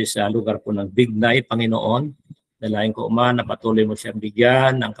 Especially sa lugar po ng Bignay, Panginoon. Dalangin ko, Ama, na patuloy mo siyang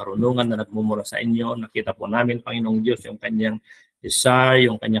bigyan ng karunungan na nagmumula sa inyo. Nakita po namin, Panginoong Diyos, yung kanyang desire,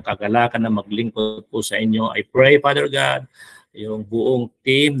 yung kanyang kagalakan na maglingkod po sa inyo. I pray, Father God, yung buong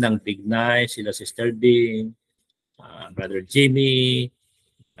team ng Bignay, sila Sister Ding, Brother Jimmy,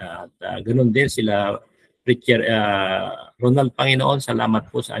 at ganun din sila Preacher Ronald, Panginoon. Salamat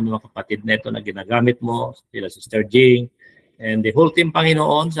po sa inyong mga kapatid neto na ginagamit mo, sila Sister Jing, and the whole team,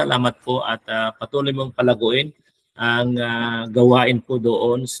 Panginoon. Salamat po at patuloy mong palaguin ang gawain po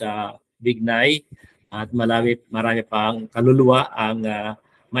doon sa Bignay at marami pang kaluluwa ang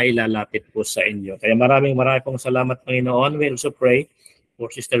mailalapit po sa inyo. Kaya marami pong salamat, Panginoon. We also pray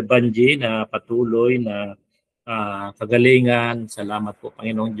for Sister Banji na patuloy na kagalingan. Salamat po,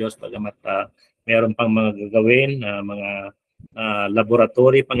 Panginoong Diyos, bagamat meron pang mga gagawin, mga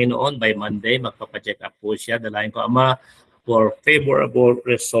laboratory, Panginoon. By Monday, magpapacheck up po siya. Dalayan ko, Ama, for favorable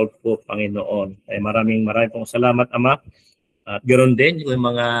result po, Panginoon. Ay maraming pong salamat, Ama. At ganoon din yung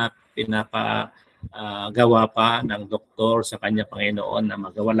mga gawa pa ng doktor sa kanya, Panginoon, na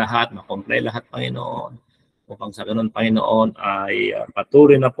magawa lahat, makomplay lahat, Panginoon. Upang sa ganoon, Panginoon, ay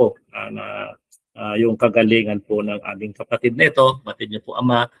patuloy na po na yung kagalingan po ng aming kapatid nito. Batid niyo po,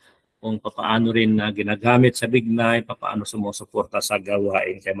 Ama, kung paano rin ginagamit sa Bignay, paano sumusuporta sa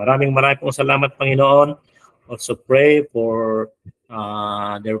gawain. Kaya maraming pong salamat, Panginoon. Also pray for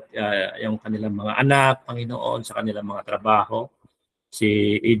yung kanilang mga anak, Panginoon, sa kanilang mga trabaho.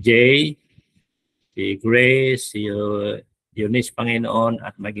 Si EJ, si Grace, si Eunice, Panginoon,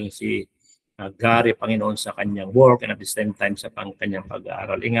 at maging si Gary, Panginoon, sa kanyang work and at the same time sa kanyang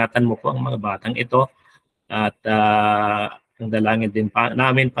pag-aaral. Ingatan mo po ang mga batang ito at ang dalangin din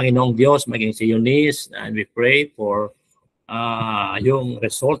namin, Panginoong Diyos, maging si Eunice, and we pray for yung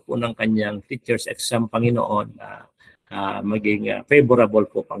result po ng kanyang teacher's exam, Panginoon, maging favorable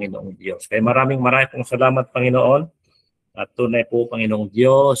po, Panginoong Diyos. Kaya maraming pong salamat, Panginoon. At tunay po, Panginoong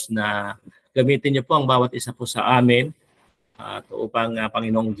Diyos, na gamitin niyo po ang bawat isa po sa amin at upang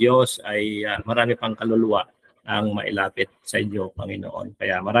Panginoong Diyos ay marami pang kaluluwa ang mailapit sa inyo, Panginoon.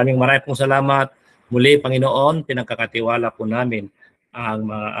 Kaya maraming pong salamat. Muli, Panginoon, pinagkakatiwala po namin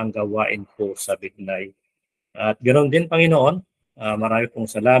ang gawain po sa Bignay. At ganoon din, Panginoon, marami pong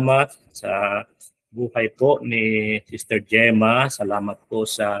salamat sa buhay po ni Sister Gemma. Salamat po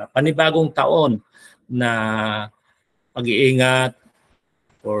sa panibagong taon na pag-iingat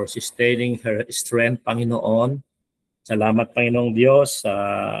for sustaining her strength, Panginoon. Salamat, Panginoong Diyos, sa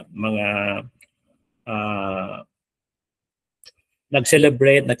mga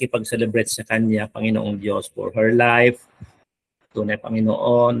nag-celebrate, nakipag-celebrate sa Kanya, Panginoong Diyos, for her life. Tunay,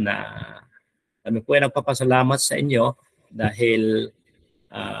 Panginoon, na kami po ay nagpapasalamat sa inyo dahil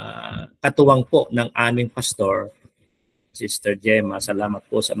katuwang po ng aming pastor, Sister Gemma. Salamat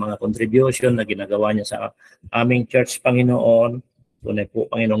po sa mga contribution na ginagawa niya sa aming church, Panginoon. Tunay po,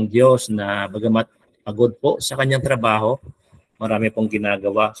 Panginoong Diyos, na bagamat pagod po sa kanyang trabaho, marami pong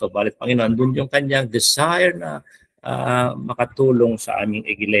ginagawa. So, balit, Panginoon, andun yung kanyang desire na makatulong sa aming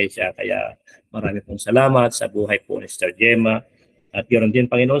iglesia. Kaya marami pong salamat sa buhay po ni Sister Gemma. At ganoon din,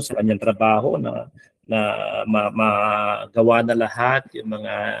 Panginoon, sa kanyang trabaho na magawa na lahat yung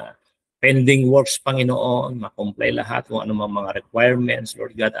mga pending works, Panginoon, makomplay lahat kung ano mga requirements,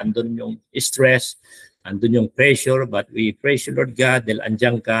 Lord God. Andun yung stress, andun yung pressure, but we praise you, Lord God, dahil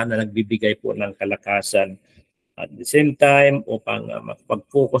andyan ka na nagbibigay po ng kalakasan At the same time, upang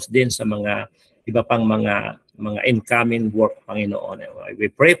makapag-focus din sa mga iba pang mga incoming work, Panginoon.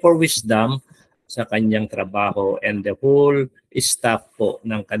 We pray for wisdom sa kanyang trabaho and the whole staff po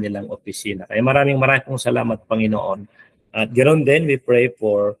ng kanilang opisina. Kaya maraming pong salamat, Panginoon. At ganoon din, we pray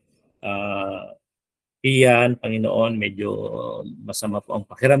for Iyan, Panginoon, medyo masama po ang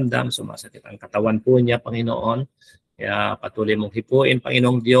pakiramdam, sumasakit ang katawan po niya, Panginoon. Kaya patuloy mong hipuin,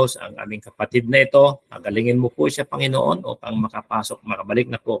 Panginoong Diyos, ang aming kapatid na ito. Pagalingin mo po siya, Panginoon, upang makabalik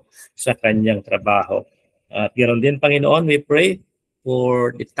na po sa kanyang trabaho. At ganoon din, Panginoon, we pray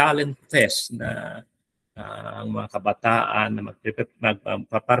for the talent fest na ang mga kabataan na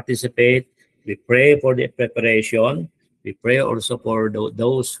magpa-participate. We pray for the preparation. We pray also for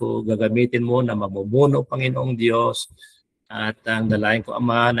those who gagamitin mo na mamumuno, Panginoong Diyos. At ang dalayan ko,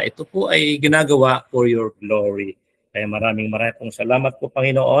 Ama, na ito po ay ginagawa for your glory. Kaya maraming pong salamat po,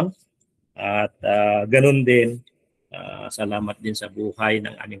 Panginoon. At ganun din, salamat din sa buhay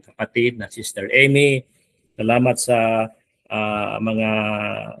ng aming kapatid na Sister Amy. Salamat sa mga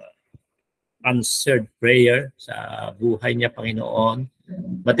answered prayer sa buhay niya, Panginoon.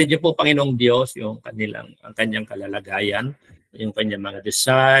 Batid niyo po, Panginoong Diyos, ang kanyang kalalagayan, yung kanyang mga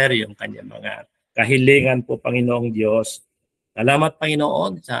desire, yung kanyang mga kahilingan po, Panginoong Diyos. Salamat,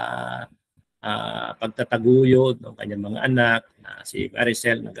 Panginoon, sa pagtataguyod ng kanyang mga anak, na si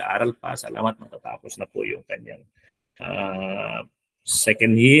Maricel nag-aaral pa. Salamat, matatapos na po yung kanyang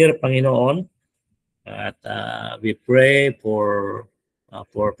second year, Panginoon. At we pray for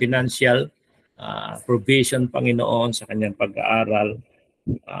financial provision, Panginoon, sa kanyang pag-aaral,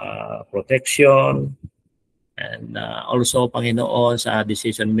 protection, and also, Panginoon, sa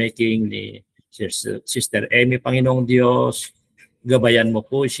decision making ni Sister Amy, Panginoong Diyos. Gabayan mo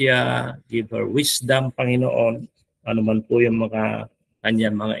po siya, give her wisdom, Panginoon, ano man po yung mga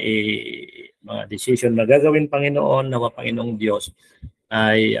kanyang mga decision na gagawin, Panginoon, nawa, Panginoong Diyos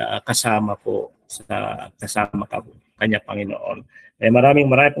ay kasama po kasama ka kanya, Panginoon. Maraming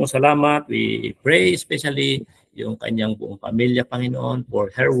pong salamat. We pray especially yung kanyang buong pamilya, Panginoon,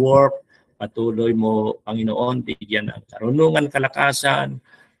 for her work. Patuloy mo, Panginoon, bigyan ng karunungan, kalakasan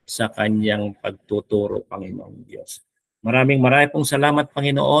sa kanyang pagtuturo, Panginoon Diyos. Maraming pong salamat,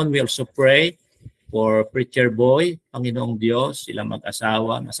 Panginoon. We also pray for Preacher Boy, Panginoong Diyos, sila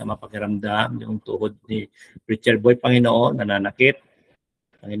mag-asawa, masama pakiramdam, yung tuhod ni Preacher Boy, Panginoon, nananakit.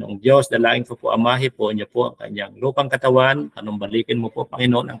 Panginoong Diyos, dalangin ko po, Ama, hipuin niyo po ang kanyang lupang katawan. Panumbalikin mo po,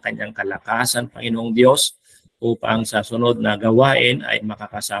 Panginoon, ang kanyang kalakasan, Panginoong Diyos, upang sa sunod na gawain ay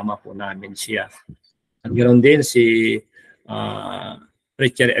makakasama po namin siya. At ganoon din si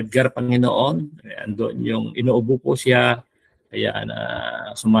Preacher Edgar, Panginoon, andun yung inuubo po siya, kaya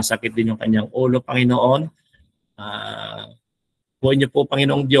sumasakit din yung kanyang ulo, Panginoon. Hipuin niyo po,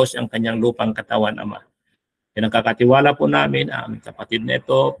 Panginoong Diyos, ang kanyang lupang katawan, Ama. Pinagkakatiwala po namin ang kapatid na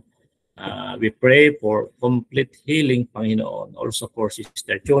ito. We pray for complete healing, Panginoon. Also for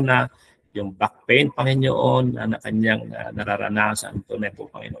Sister Chona, yung back pain, Panginoon, na kanyang nararanasan. Ito na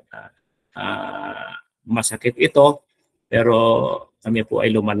po, Panginoon. Masakit ito, pero kami po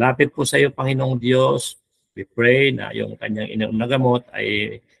ay lumalapit po sa iyo, Panginoong Diyos. We pray na yung kanyang inom na gamot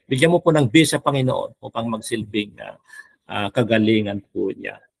ay bigyan mo po ng bisa, Panginoon, upang magsilbing kagalingan po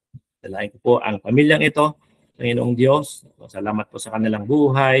niya. Dalahin ko po ang pamilyang ito, Panginoong Diyos. Salamat po sa kanilang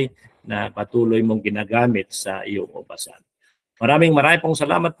buhay na patuloy mong ginagamit sa iyong ubasan. Maraming pong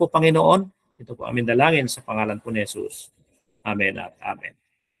salamat po, Panginoon. Ito po aming dalangin sa pangalan po ni Jesus. Amen at amen.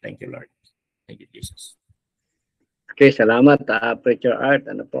 Thank you, Lord. Thank you, Jesus. Okay, salamat, Preacher Art.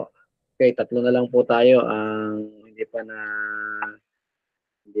 Ano po? Okay, tatlo na lang po tayo ang hindi pa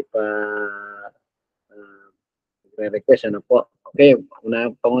request. Ano po? Okay,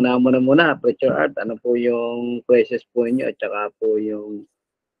 pangunahan mo na muna, Preacher Art. Ano po yung questions po niyo at saka po yung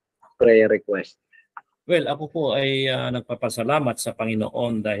prayer request? Well, ako po ay nagpapasalamat sa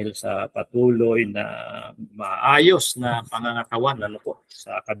Panginoon dahil sa patuloy na maayos na pangangatawan, ano po,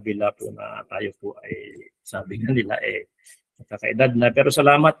 sa kabila po na tayo po ay sabi nga nila kakaedad na. Pero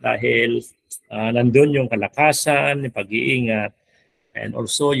salamat dahil nandun yung kalakasan, yung pag-iingat, and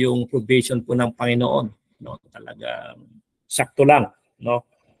also yung provision po ng Panginoon. No? Talagang sakto lang. No?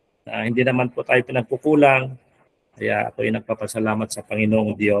 Hindi naman po tayo pinagkukulang. Kaya ako ay nagpapasalamat sa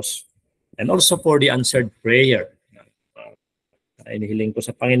Panginoong Diyos. And also for the answered prayer. Inihiling ko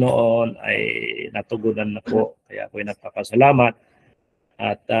sa Panginoon ay natugunan na po. Kaya ako ay nagpapasalamat.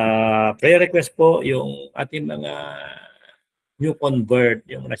 At prayer request po yung ating mga new convert,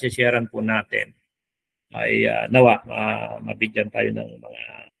 yung nasisharean po natin, ay nawa mabigyan tayo ng mga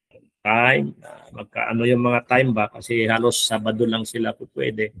time. Magkaano yung mga time ba? Kasi halos Sabado lang sila po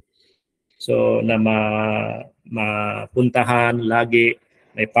pwede. So na mapuntahan lagi,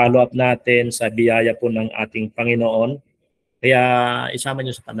 may follow-up natin sa biyaya po ng ating Panginoon. Kaya isama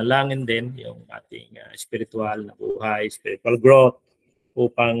nyo sa panalangin din yung ating spiritual na buhay, spiritual growth,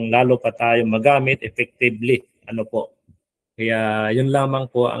 upang lalo pa tayo magamit effectively. Ano po? Kaya yun lamang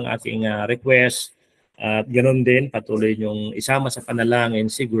po ang ating request. At ganoon din, patuloy yung isama sa panalangin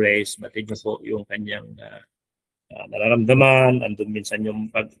si Grace, batid niyo po yung kanyang nararamdaman, andun minsan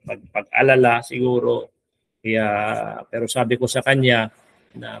yung pag-alala siguro. Kaya, pero sabi ko sa kanya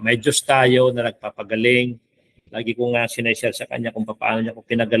na may Diyos tayo na nagpapagaling. Lagi ko nga sinashare sa kanya kung paano niya ko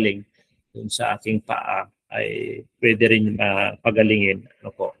pinagaling dun sa aking paa ay pwede rin pagalingin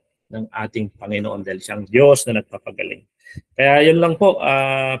ano po, ng ating Panginoon dahil siyang Diyos na nagpapagaling. Kaya yun lang po,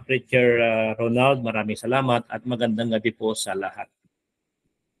 Preacher Ronald, maraming salamat at magandang gabi po sa lahat.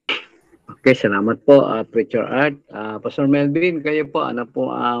 Okay, salamat po, Preacher Art. Pastor Melvin, kayo po, ano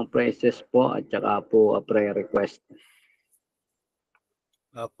po ang praises po at saka po prayer request?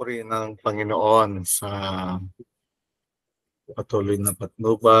 Purihin ng Panginoon sa patuloy na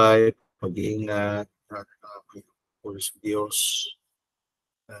patnubay, pag-iingat, at pulis Diyos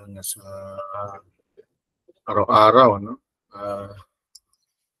na sa araw-araw, no?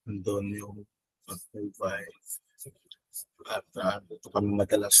 Nandun yung patnubay. At ito kami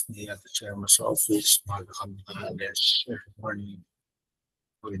madalas ni Ate Chairman sa office, maaga kami naalis every morning.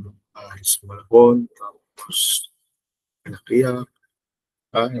 Pag-inom sa Malabon, tapos pinakiyak,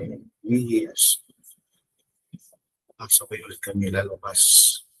 yes. Sabay ulit kami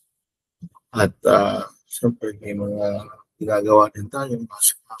lalabas. At siyempre may mga ginagawa din tayo,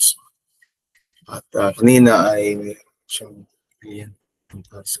 pasok-pasok. At kanina ay siyang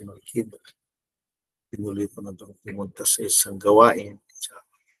kliyente sa Malkida. Pinuloy ko na itong pumunta sa isang gawain sa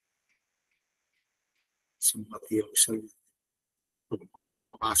Mateo, isang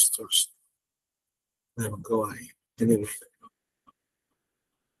pastors na gawain. Anyway,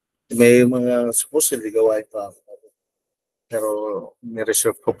 may mga supposedly gawain pa ako. Pero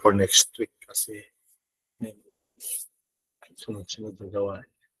nireserve ko for next week kasi may sunod-sunod na gawain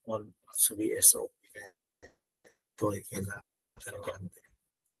on sa BSO. Ito ay kailangan.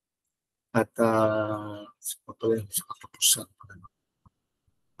 At patuloy sa katapusan pa naman.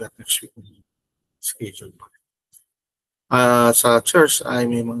 That next week schedule pa. Sa church ay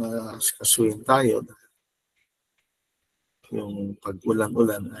may mga kasuhin tayo. Yung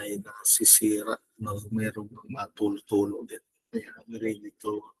pag-ulan-ulan ay nasisira na mayroong matulo-tulo din. Kaya ready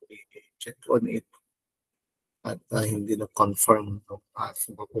to check on it. At hindi na confirm kung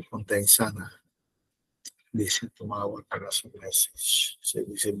mapupunta yung sana. Hindi siya tumawag para sa message. So,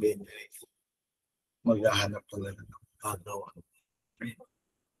 ibig sabihin ay maghahanap talaga ng pagawa.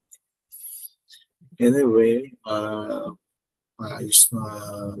 Anyway, maayos na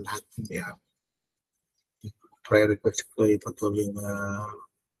lahat niya. Prayer request ko ay patuloy na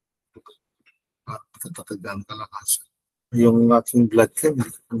patatagan kalakasan. Yung aking blood chem,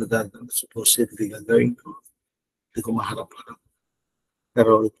 supposedly gagawin ko. Hindi ko maharap-harap.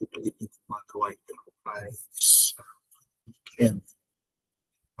 Pero ipipilit ko magawa ito. And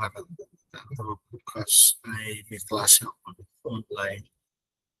para bukas ay may klase ako online.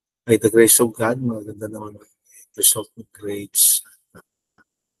 By the grace of God, maganda naman ang result ng grades.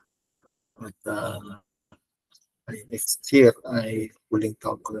 At next year ay huling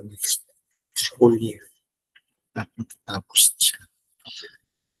taon ko na next school year. At matapos siya.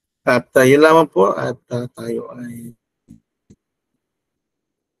 At yun lamang po at tayo ay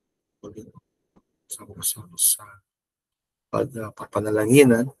sama-sama sa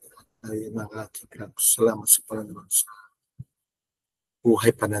pagpapanalanginan ay aking salamat sa Panginoon sa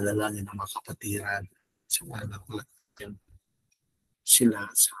buhay pananalangin ng mga kapatiran sa pananalangin sila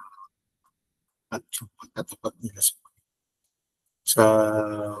sa at yung pagkatapat nila sa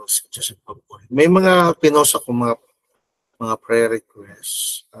Diyos at pagbuhay. May mga pinost ako mga prayer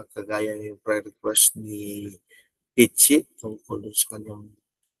requests kagaya yung prayer request ni Pichi tungkol sa kanyang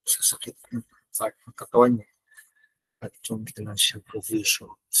sasakit ng katawan niya at yung financial provision.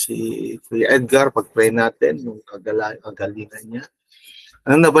 Si Kuya Edgar, pag-pray natin yung kagalingan niya.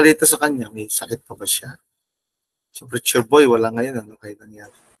 Ang nabalita sa kanya, may sakit pa ba siya? So, Preacher Boy, wala ngayon. Ano kayo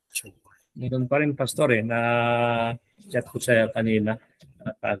nangyari? Meron pa rin, Pastor, na chat ko sa kanina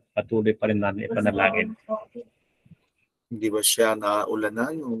at patuloy pa rin natin ipanalangin. Hindi ba siya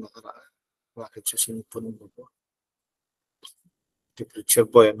naulanan yung nakaraan? Bakit siya sinipunin mo po? Si Preacher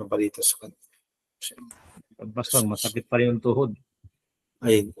Boy, ano balita sa kanya? Pastor, masakit pa rin yung tuhod.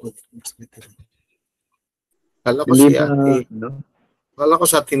 Ay, kala ko siya, kala ko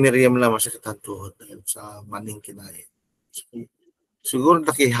sa Atin Miriam lang masakit ang tuhod dahil sa maning kinain. siguro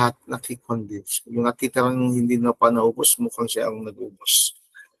nakikonvince. Yung nakita lang hindi na pa naubos, mukhang siya ang nag-ubos.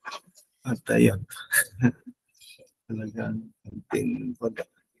 At ayun. Talagang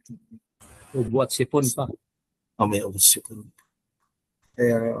Ubo at sipon pa. may ubos sipon.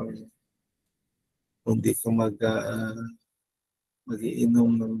 Kaya hindi ko mag-iinom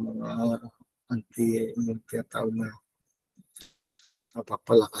ng mga yung tinatawag na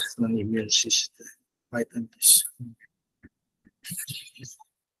napapalakas ng immune system. Vitamins.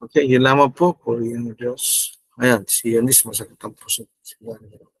 Okay, yun lamang po. Purihin ng Diyos. Ayan, si Yanis, masakit ang puso.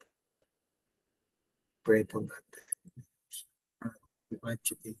 Pray po natin.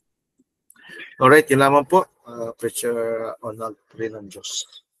 Alright, yun lamang po. Preacher Ronald, purihin ng Diyos.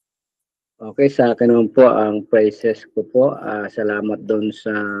 Okay, sa akin naman po ang praises ko po. Salamat doon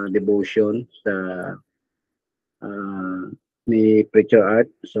sa devotion sa ni Preacher Art.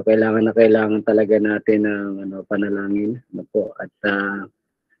 So kailangan talaga natin ng panalangin po at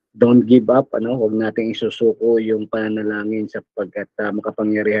don't give up, huwag nating isusuko yung pananalangin sapagkat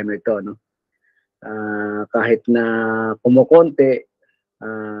makapangyarihan ito, kahit na kumukonti,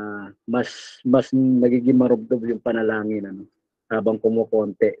 mas nagiging marubdob yung panalangin habang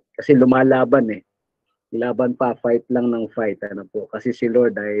kumukonti kasi lumalaban laban pa, fight lang ng fight po kasi si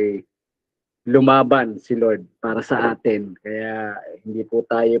Lord ay lumaban si Lord para sa atin, kaya hindi po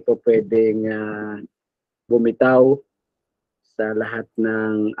tayo pwedeng bumitaw sa lahat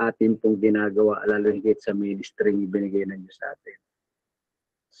ng ating pong ginagawa, lalo higit sa ministry na ibinigay ng Diyos sa atin.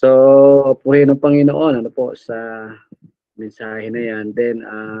 So, purihin ng Panginoon po sa mensahe na yan. Then,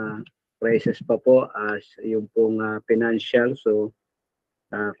 praises pa po as yung pong financial. So,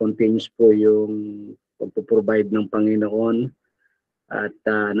 continues po yung pagpo-provide ng Panginoon at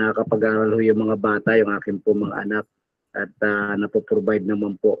nakakapag-aral yung mga bata, yung aking po mga anak at napoprovide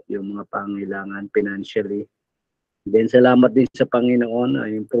naman po yung mga pangailangan financially. Then salamat din sa Panginoon,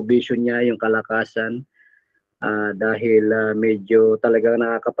 yung provision niya, yung kalakasan, dahil medyo talagang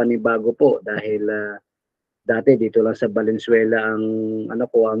nakakapanibago po dahil dati dito lang sa Valenzuela ang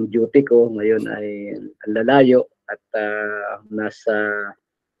ang duty ko, ngayon ay lalayo at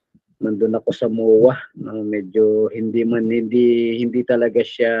nandun ako sa MOA, medyo hindi talaga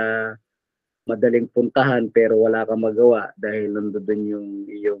siya madaling puntahan pero wala kang magawa dahil nandun yung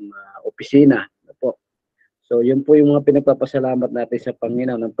iyong opisina po. So yun po yung mga pinagpapasalamat natin sa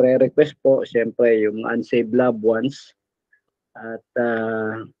Panginoon. Ang prayer request po, siyempre yung unsaved loved ones. At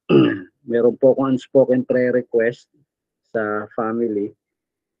meron po akong unspoken prayer request sa family.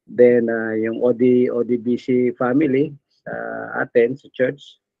 Then yung ODBC family sa atin, sa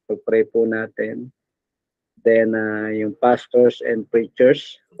church, pag-pray po natin. Then yung pastors and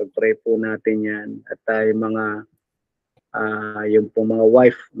preachers, pag-pray po natin yan. At yung mga yung po mga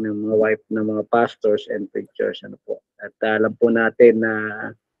wife ng mga pastors and preachers po. At alam po natin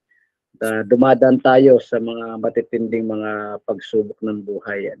na dumadaan tayo sa mga matitinding mga pagsubok ng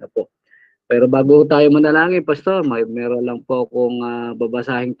buhay po. Pero bago tayo manalangin, Pastor, meron lang po akong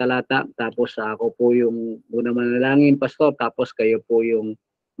babasahing talata, tapos ako po yung una manalangin, Pastor, tapos kayo po yung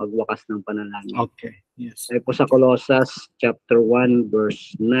magwakas ng panalangin. Okay, yes. Ay po sa Colossus chapter 1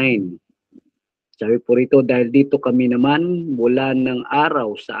 verse 9. Sabi po rito, dahil dito kami naman mula ng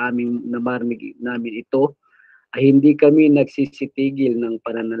araw sa aming namarinig namin ito, ay hindi kami nagsisitigil ng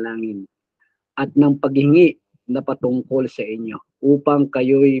pananalangin at ng paghingi na patungkol sa inyo upang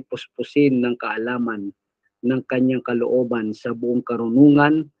kayo'y puspusin ng kaalaman ng kanyang kalooban sa buong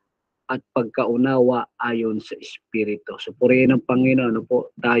karunungan at pagkaunawa ayon sa Espiritu. So purihin ng Panginoon po,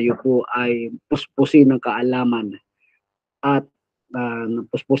 tayo po ay puspusin ng kaalaman at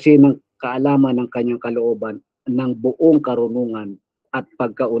puspusin ng kaalaman ng kanyang kalooban ng buong karunungan at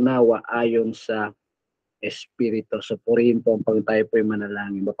pagkaunawa ayon sa Espiritu. So purihin po ang tayo po ay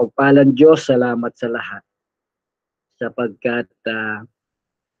manalangin. Mapagpalang Diyos, salamat sa lahat sapagkat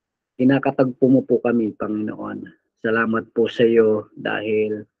kinakatagpo mo po kami, Panginoon. Salamat po sa iyo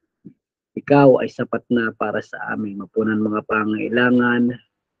dahil ikaw ay sapat na para sa amin. Mapunan mga pangailangan,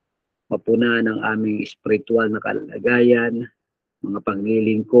 mapunan ang aming espiritual na kalagayan, mga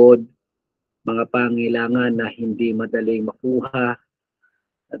panglilingkod, mga pangailangan na hindi madaling makuha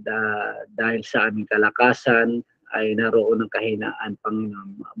dahil sa aming kalakasan ay naroon ng kahinaan,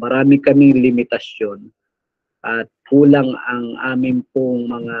 Panginoon. Marami kaming limitasyon at kulang ang aming pong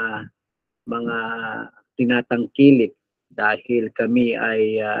mga tinatangkilik dahil kami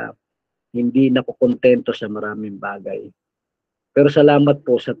ay hindi nakukontento sa maraming bagay. Pero salamat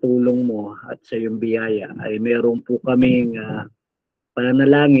po sa tulong mo at sa iyong biyaya ay meron po kaming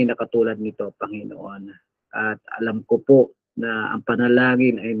pananalangin na katulad nito, Panginoon. At alam ko po na ang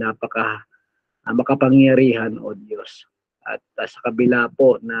panalangin ay makapangyarihan, O Diyos. At sa kabila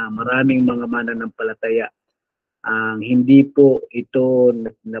po na maraming mga mananampalataya ang hindi po ito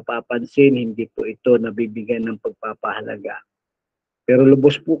napapansin, hindi po ito nabibigyan ng pagpapahalaga. Pero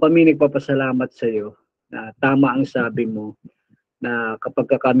lubos po kami nagpapasalamat sa iyo na tama ang sabi mo na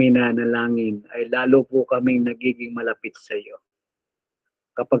kapag kami nanalangin ay lalo po kaming nagiging malapit sa iyo.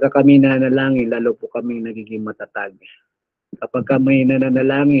 Kapag kami nanalangin, lalo po kaming nagiging matatag. Kapag kami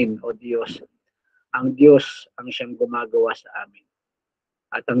nananalangin, O Diyos, ang Diyos ang siyang gumagawa sa amin.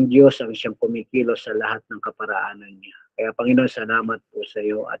 At ang Diyos ang siyang kumikilos sa lahat ng kaparaanan niya. Kaya Panginoon, salamat po sa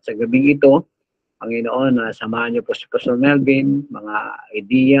iyo. At sa gabing ito, Panginoon, samahan niyo po si Pastor Melvin, mga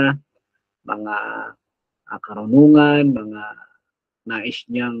idea, mga karunungan, mga nais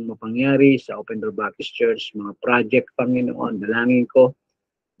niyang mapangyari sa Open Door Baptist Church, mga project, Panginoon, dalangin ko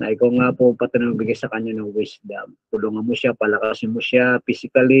na ikaw nga po patuloy bigay sa kanya ng wisdom. Tulungan mo siya, palakasin mo siya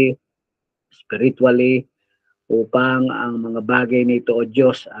physically, spiritually, upang ang mga bagay nito, O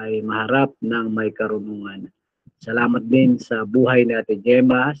Diyos, ay maharap ng may karunungan. Salamat din sa buhay ni Ate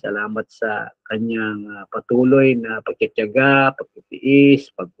Gemma. Salamat sa kanyang patuloy na pagtitiyaga, pagtitiis,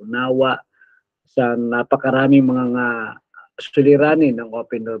 pag-unawa sa napakaraming mga suliranin ng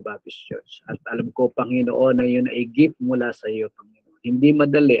Open Door Baptist Church. At alam ko, Panginoon, na yun ay gift mula sa iyo, Panginoon. Hindi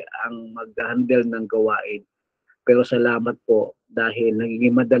madali ang mag-handle ng gawain. Pero salamat po dahil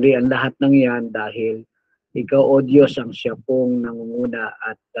nagiging madali ang lahat ng yan dahil ikaw, O Diyos, ang siya pong nangunguna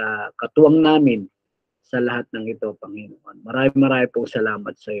at katuwang namin sa lahat ng ito, Panginoon. Marami pong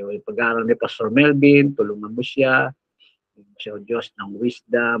salamat sa iyo. Ipag-aaral ni Pastor Melvin, tulungan mo siya, O Diyos, ng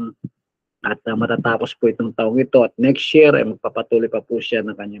wisdom, at matatapos po itong taong ito. At next year, ay magpapatuloy pa po siya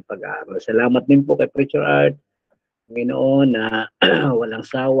ng kanyang pag-aaral. Salamat din po kay Preacher Art, Panginoon, na walang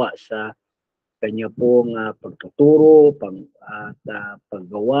sawa sa kanya pong pagtuturo, at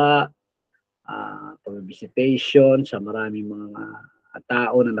paggawa, pag-visitation sa maraming mga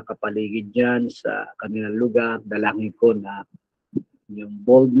tao na nakapaligid dyan sa kanilang lugar. Dalangin ko na yung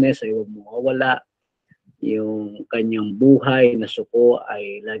boldness ay huwag mawawala, yung kanyang buhay na suko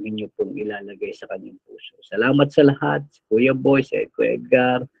ay lagi niyo pong ilalagay sa kanyang puso. Salamat sa lahat, si Kuya Boy, si Kuya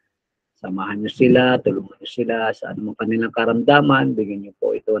Edgar, samahan niyo sila, tulungan niyo sila sa anumang kanilang karamdaman, bigyan niyo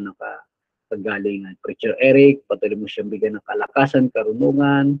po ito ng kagalingan. Preacher Eric, patuloy mo siyang bigyan ng kalakasan,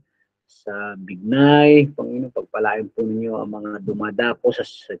 karunungan, sa Bignay, Panginoon, pagpalain po ninyo ang mga dumadako sa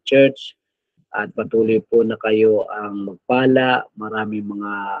church at patuloy po na kayo ang magpala, maraming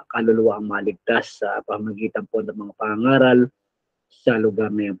mga kaluluwa ang maligtas sa pamagitan po ng mga pangaral sa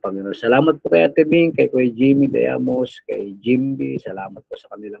lugar na yung Panginoon. Salamat po kay Ate Bing, kay Kuya Jimmy Dayamos, kay Jimby, salamat po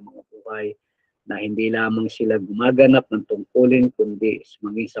sa kanilang mga buhay na hindi lamang sila gumaganap ng tungkulin kundi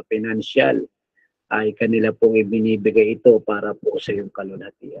maging sa pinansyal ay kanila pong ibinibigay ito para po sa iyong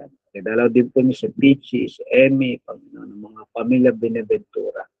kalulatian. Dalaw din po niyo si Peachy, si Emmy, Panginoon, ng mga pamilya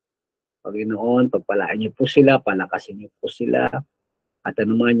Beneventura. Panginoon, pagpalaan niyo po sila, palakasin niyo po sila, at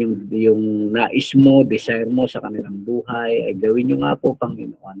anuman yung nais mo, desire mo sa kanilang buhay, ay gawin niyo nga po,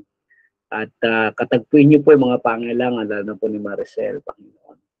 Panginoon. At katagpuin niyo po yung mga pangailangan, lalo na po ni Maricel,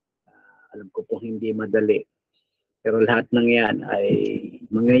 Panginoon. Alam ko po hindi madali, pero lahat ng yan ay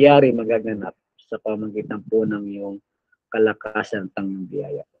mangyayari, magaganap sa pamagitan po ng iyong kalakasan at ang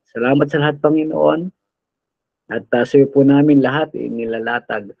biyaya. Salamat sa lahat, Panginoon. At sa iyo po namin lahat,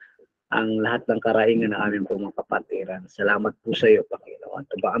 inilalatag ang lahat ng karaingan ng aming pong mga kapatiran. Salamat po sa iyo, Panginoon.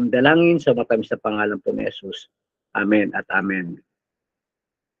 Ito ba ang dalangin sa matamis na pangalan po ni Jesus. Amen at amen.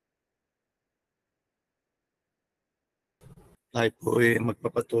 Tayo po ay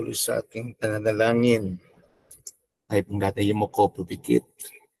magpapatuloy sa ating pananalangin. Tayo pong dati yung mo ko pubikit.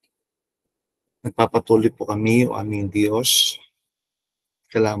 Nagpapatuloy po kami, o aming Diyos.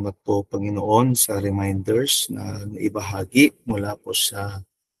 Salamat po, Panginoon, sa reminders na naibahagi mula po sa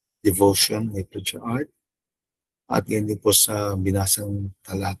devotion ni Preacher Art at yan din po sa binasang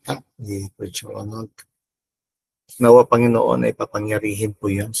talata ni Preacher Ronald. Nawa, Panginoon, ay papangyarihin po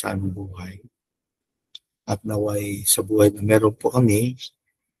yan sa aming buhay. At naway sa buhay na meron po kami,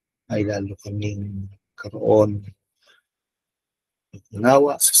 ay lalo kaming karoon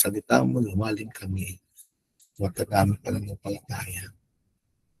nawa sa salita mo, lumalim kami. Magkadami pa ng palataya.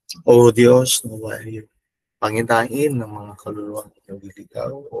 O Diyos, naway panginain ng mga kaluluwang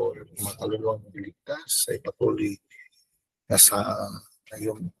nagliligaw o mga kaluluwang nagliligtas ay patuloy na sa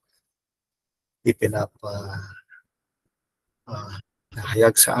ngayong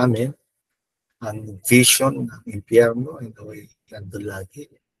nahayag sa amin ang vision ng impyerno ay naway nandun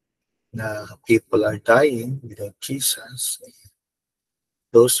lagi na people are dying without Jesus.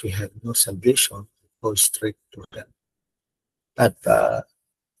 Those who have no salvation go straight to them. At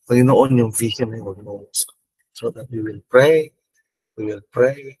Panginoon, yung vision ay huwag mo so that we will pray. We will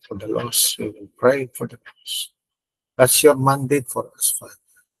pray for the lost. We will pray for the lost. That's your mandate for us,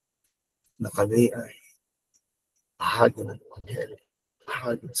 Father, na kami ay bahagi ng Evangelyo,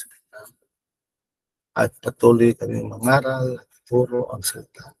 bahagi ng salita. At patuloy kami mangaral at puro ang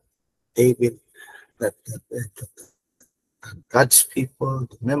salita. David, that God's people,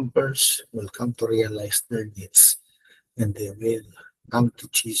 the members, will come to realize their needs, and they will come to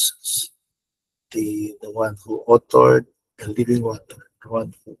Jesus, the one who authored the living water, the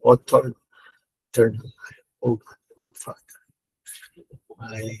one who authored eternal life. Oh God, Father,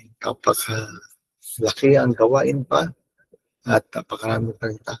 ay napakalaki ang gawain pa at napakarami pa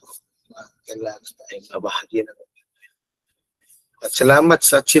rin tao na kailangan tayong mabahagi ng. At salamat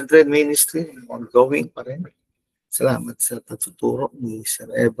sa children ministry, ongoing pa rin. Salamat sa pagtuturo ni Sir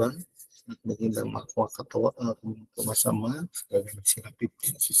Evan at naging lang makakatawa masama. Sila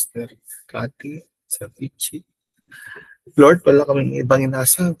Pipi, Sister Cathy, Sir Pichi. Lord, wala kaming ibang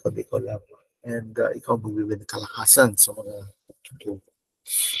inasal, kundi ko lang. And ikaw magbibigay ng kalakasan sa mga tutulong.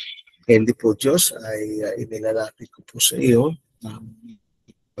 Hindi po Diyos ay inilalapit ko po sa iyo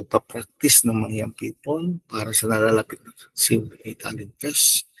pagpapractice ng mga young people para sa nalalapit na Silver Talent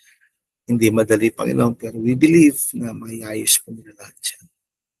Fest. Hindi madali, Panginoon, pero we believe na mayayos po nila lahat yan.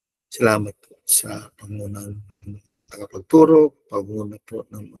 Salamat po sa pangunang tagapagturo, panguna po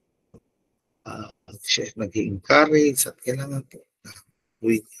ng nag-i-encourage at kailangan po na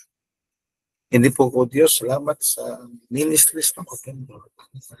uwi niya. Hindi po ko Diyos, salamat sa ministries ng Open Door.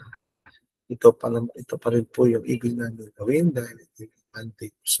 Ito pa rin po yung ibig namin gawin dahil ito yung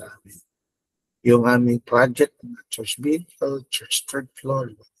mandate po sa amin. Yung aming project na Church Vehicle, Church Third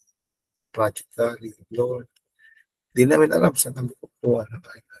Floor, Project Gary, Lord. Di namin alam saan kami kukuha ng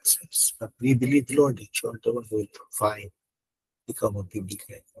finances. But we believe, Lord, that you are the one who will provide. Ikaw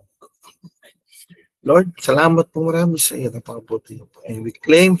magbibigay. Lord, salamat po marami sa iyo na pangbuti niyo po. And we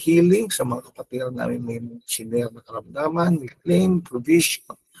claim healing sa mga kapatiran namin may sinir na karamdaman. We claim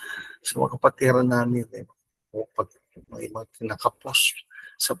provision sa mga kapatiran namin may mga kinakapos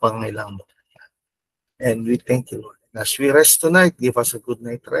sa pangailangan mo. And we thank you, Lord. As we rest tonight, give us a good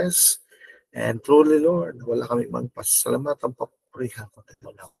night rest. And truly, Lord, wala kami mang pasalamat ang papurihan ko na ito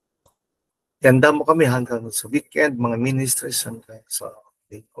lang. Ganda mo kami hanggang sa weekend, mga ministries hanggang sa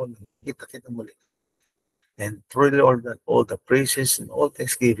lingkod. Kita muli. And truly, Lord, that all the praises and all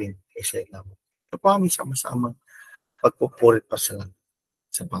thanksgiving ay sa ilamu. Ito pa kami sama-sama pagpupurit pa sila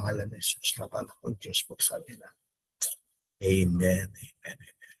sa pangalan ni Jesus na anak ng Diyos po sa amin. Amen. Amen.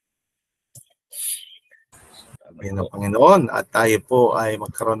 Amen ng Panginoon. At tayo po ay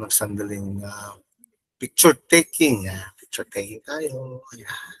magkaroon ng sandaling picture taking. Picture taking tayo.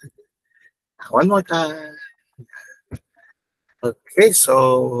 One more time. Okay,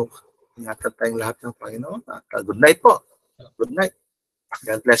 so ingatan tayong lahat ng Panginoon. At good night po. Good night.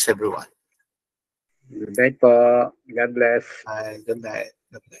 God bless everyone. Good night po. God bless. Good night.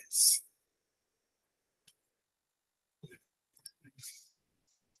 God bless.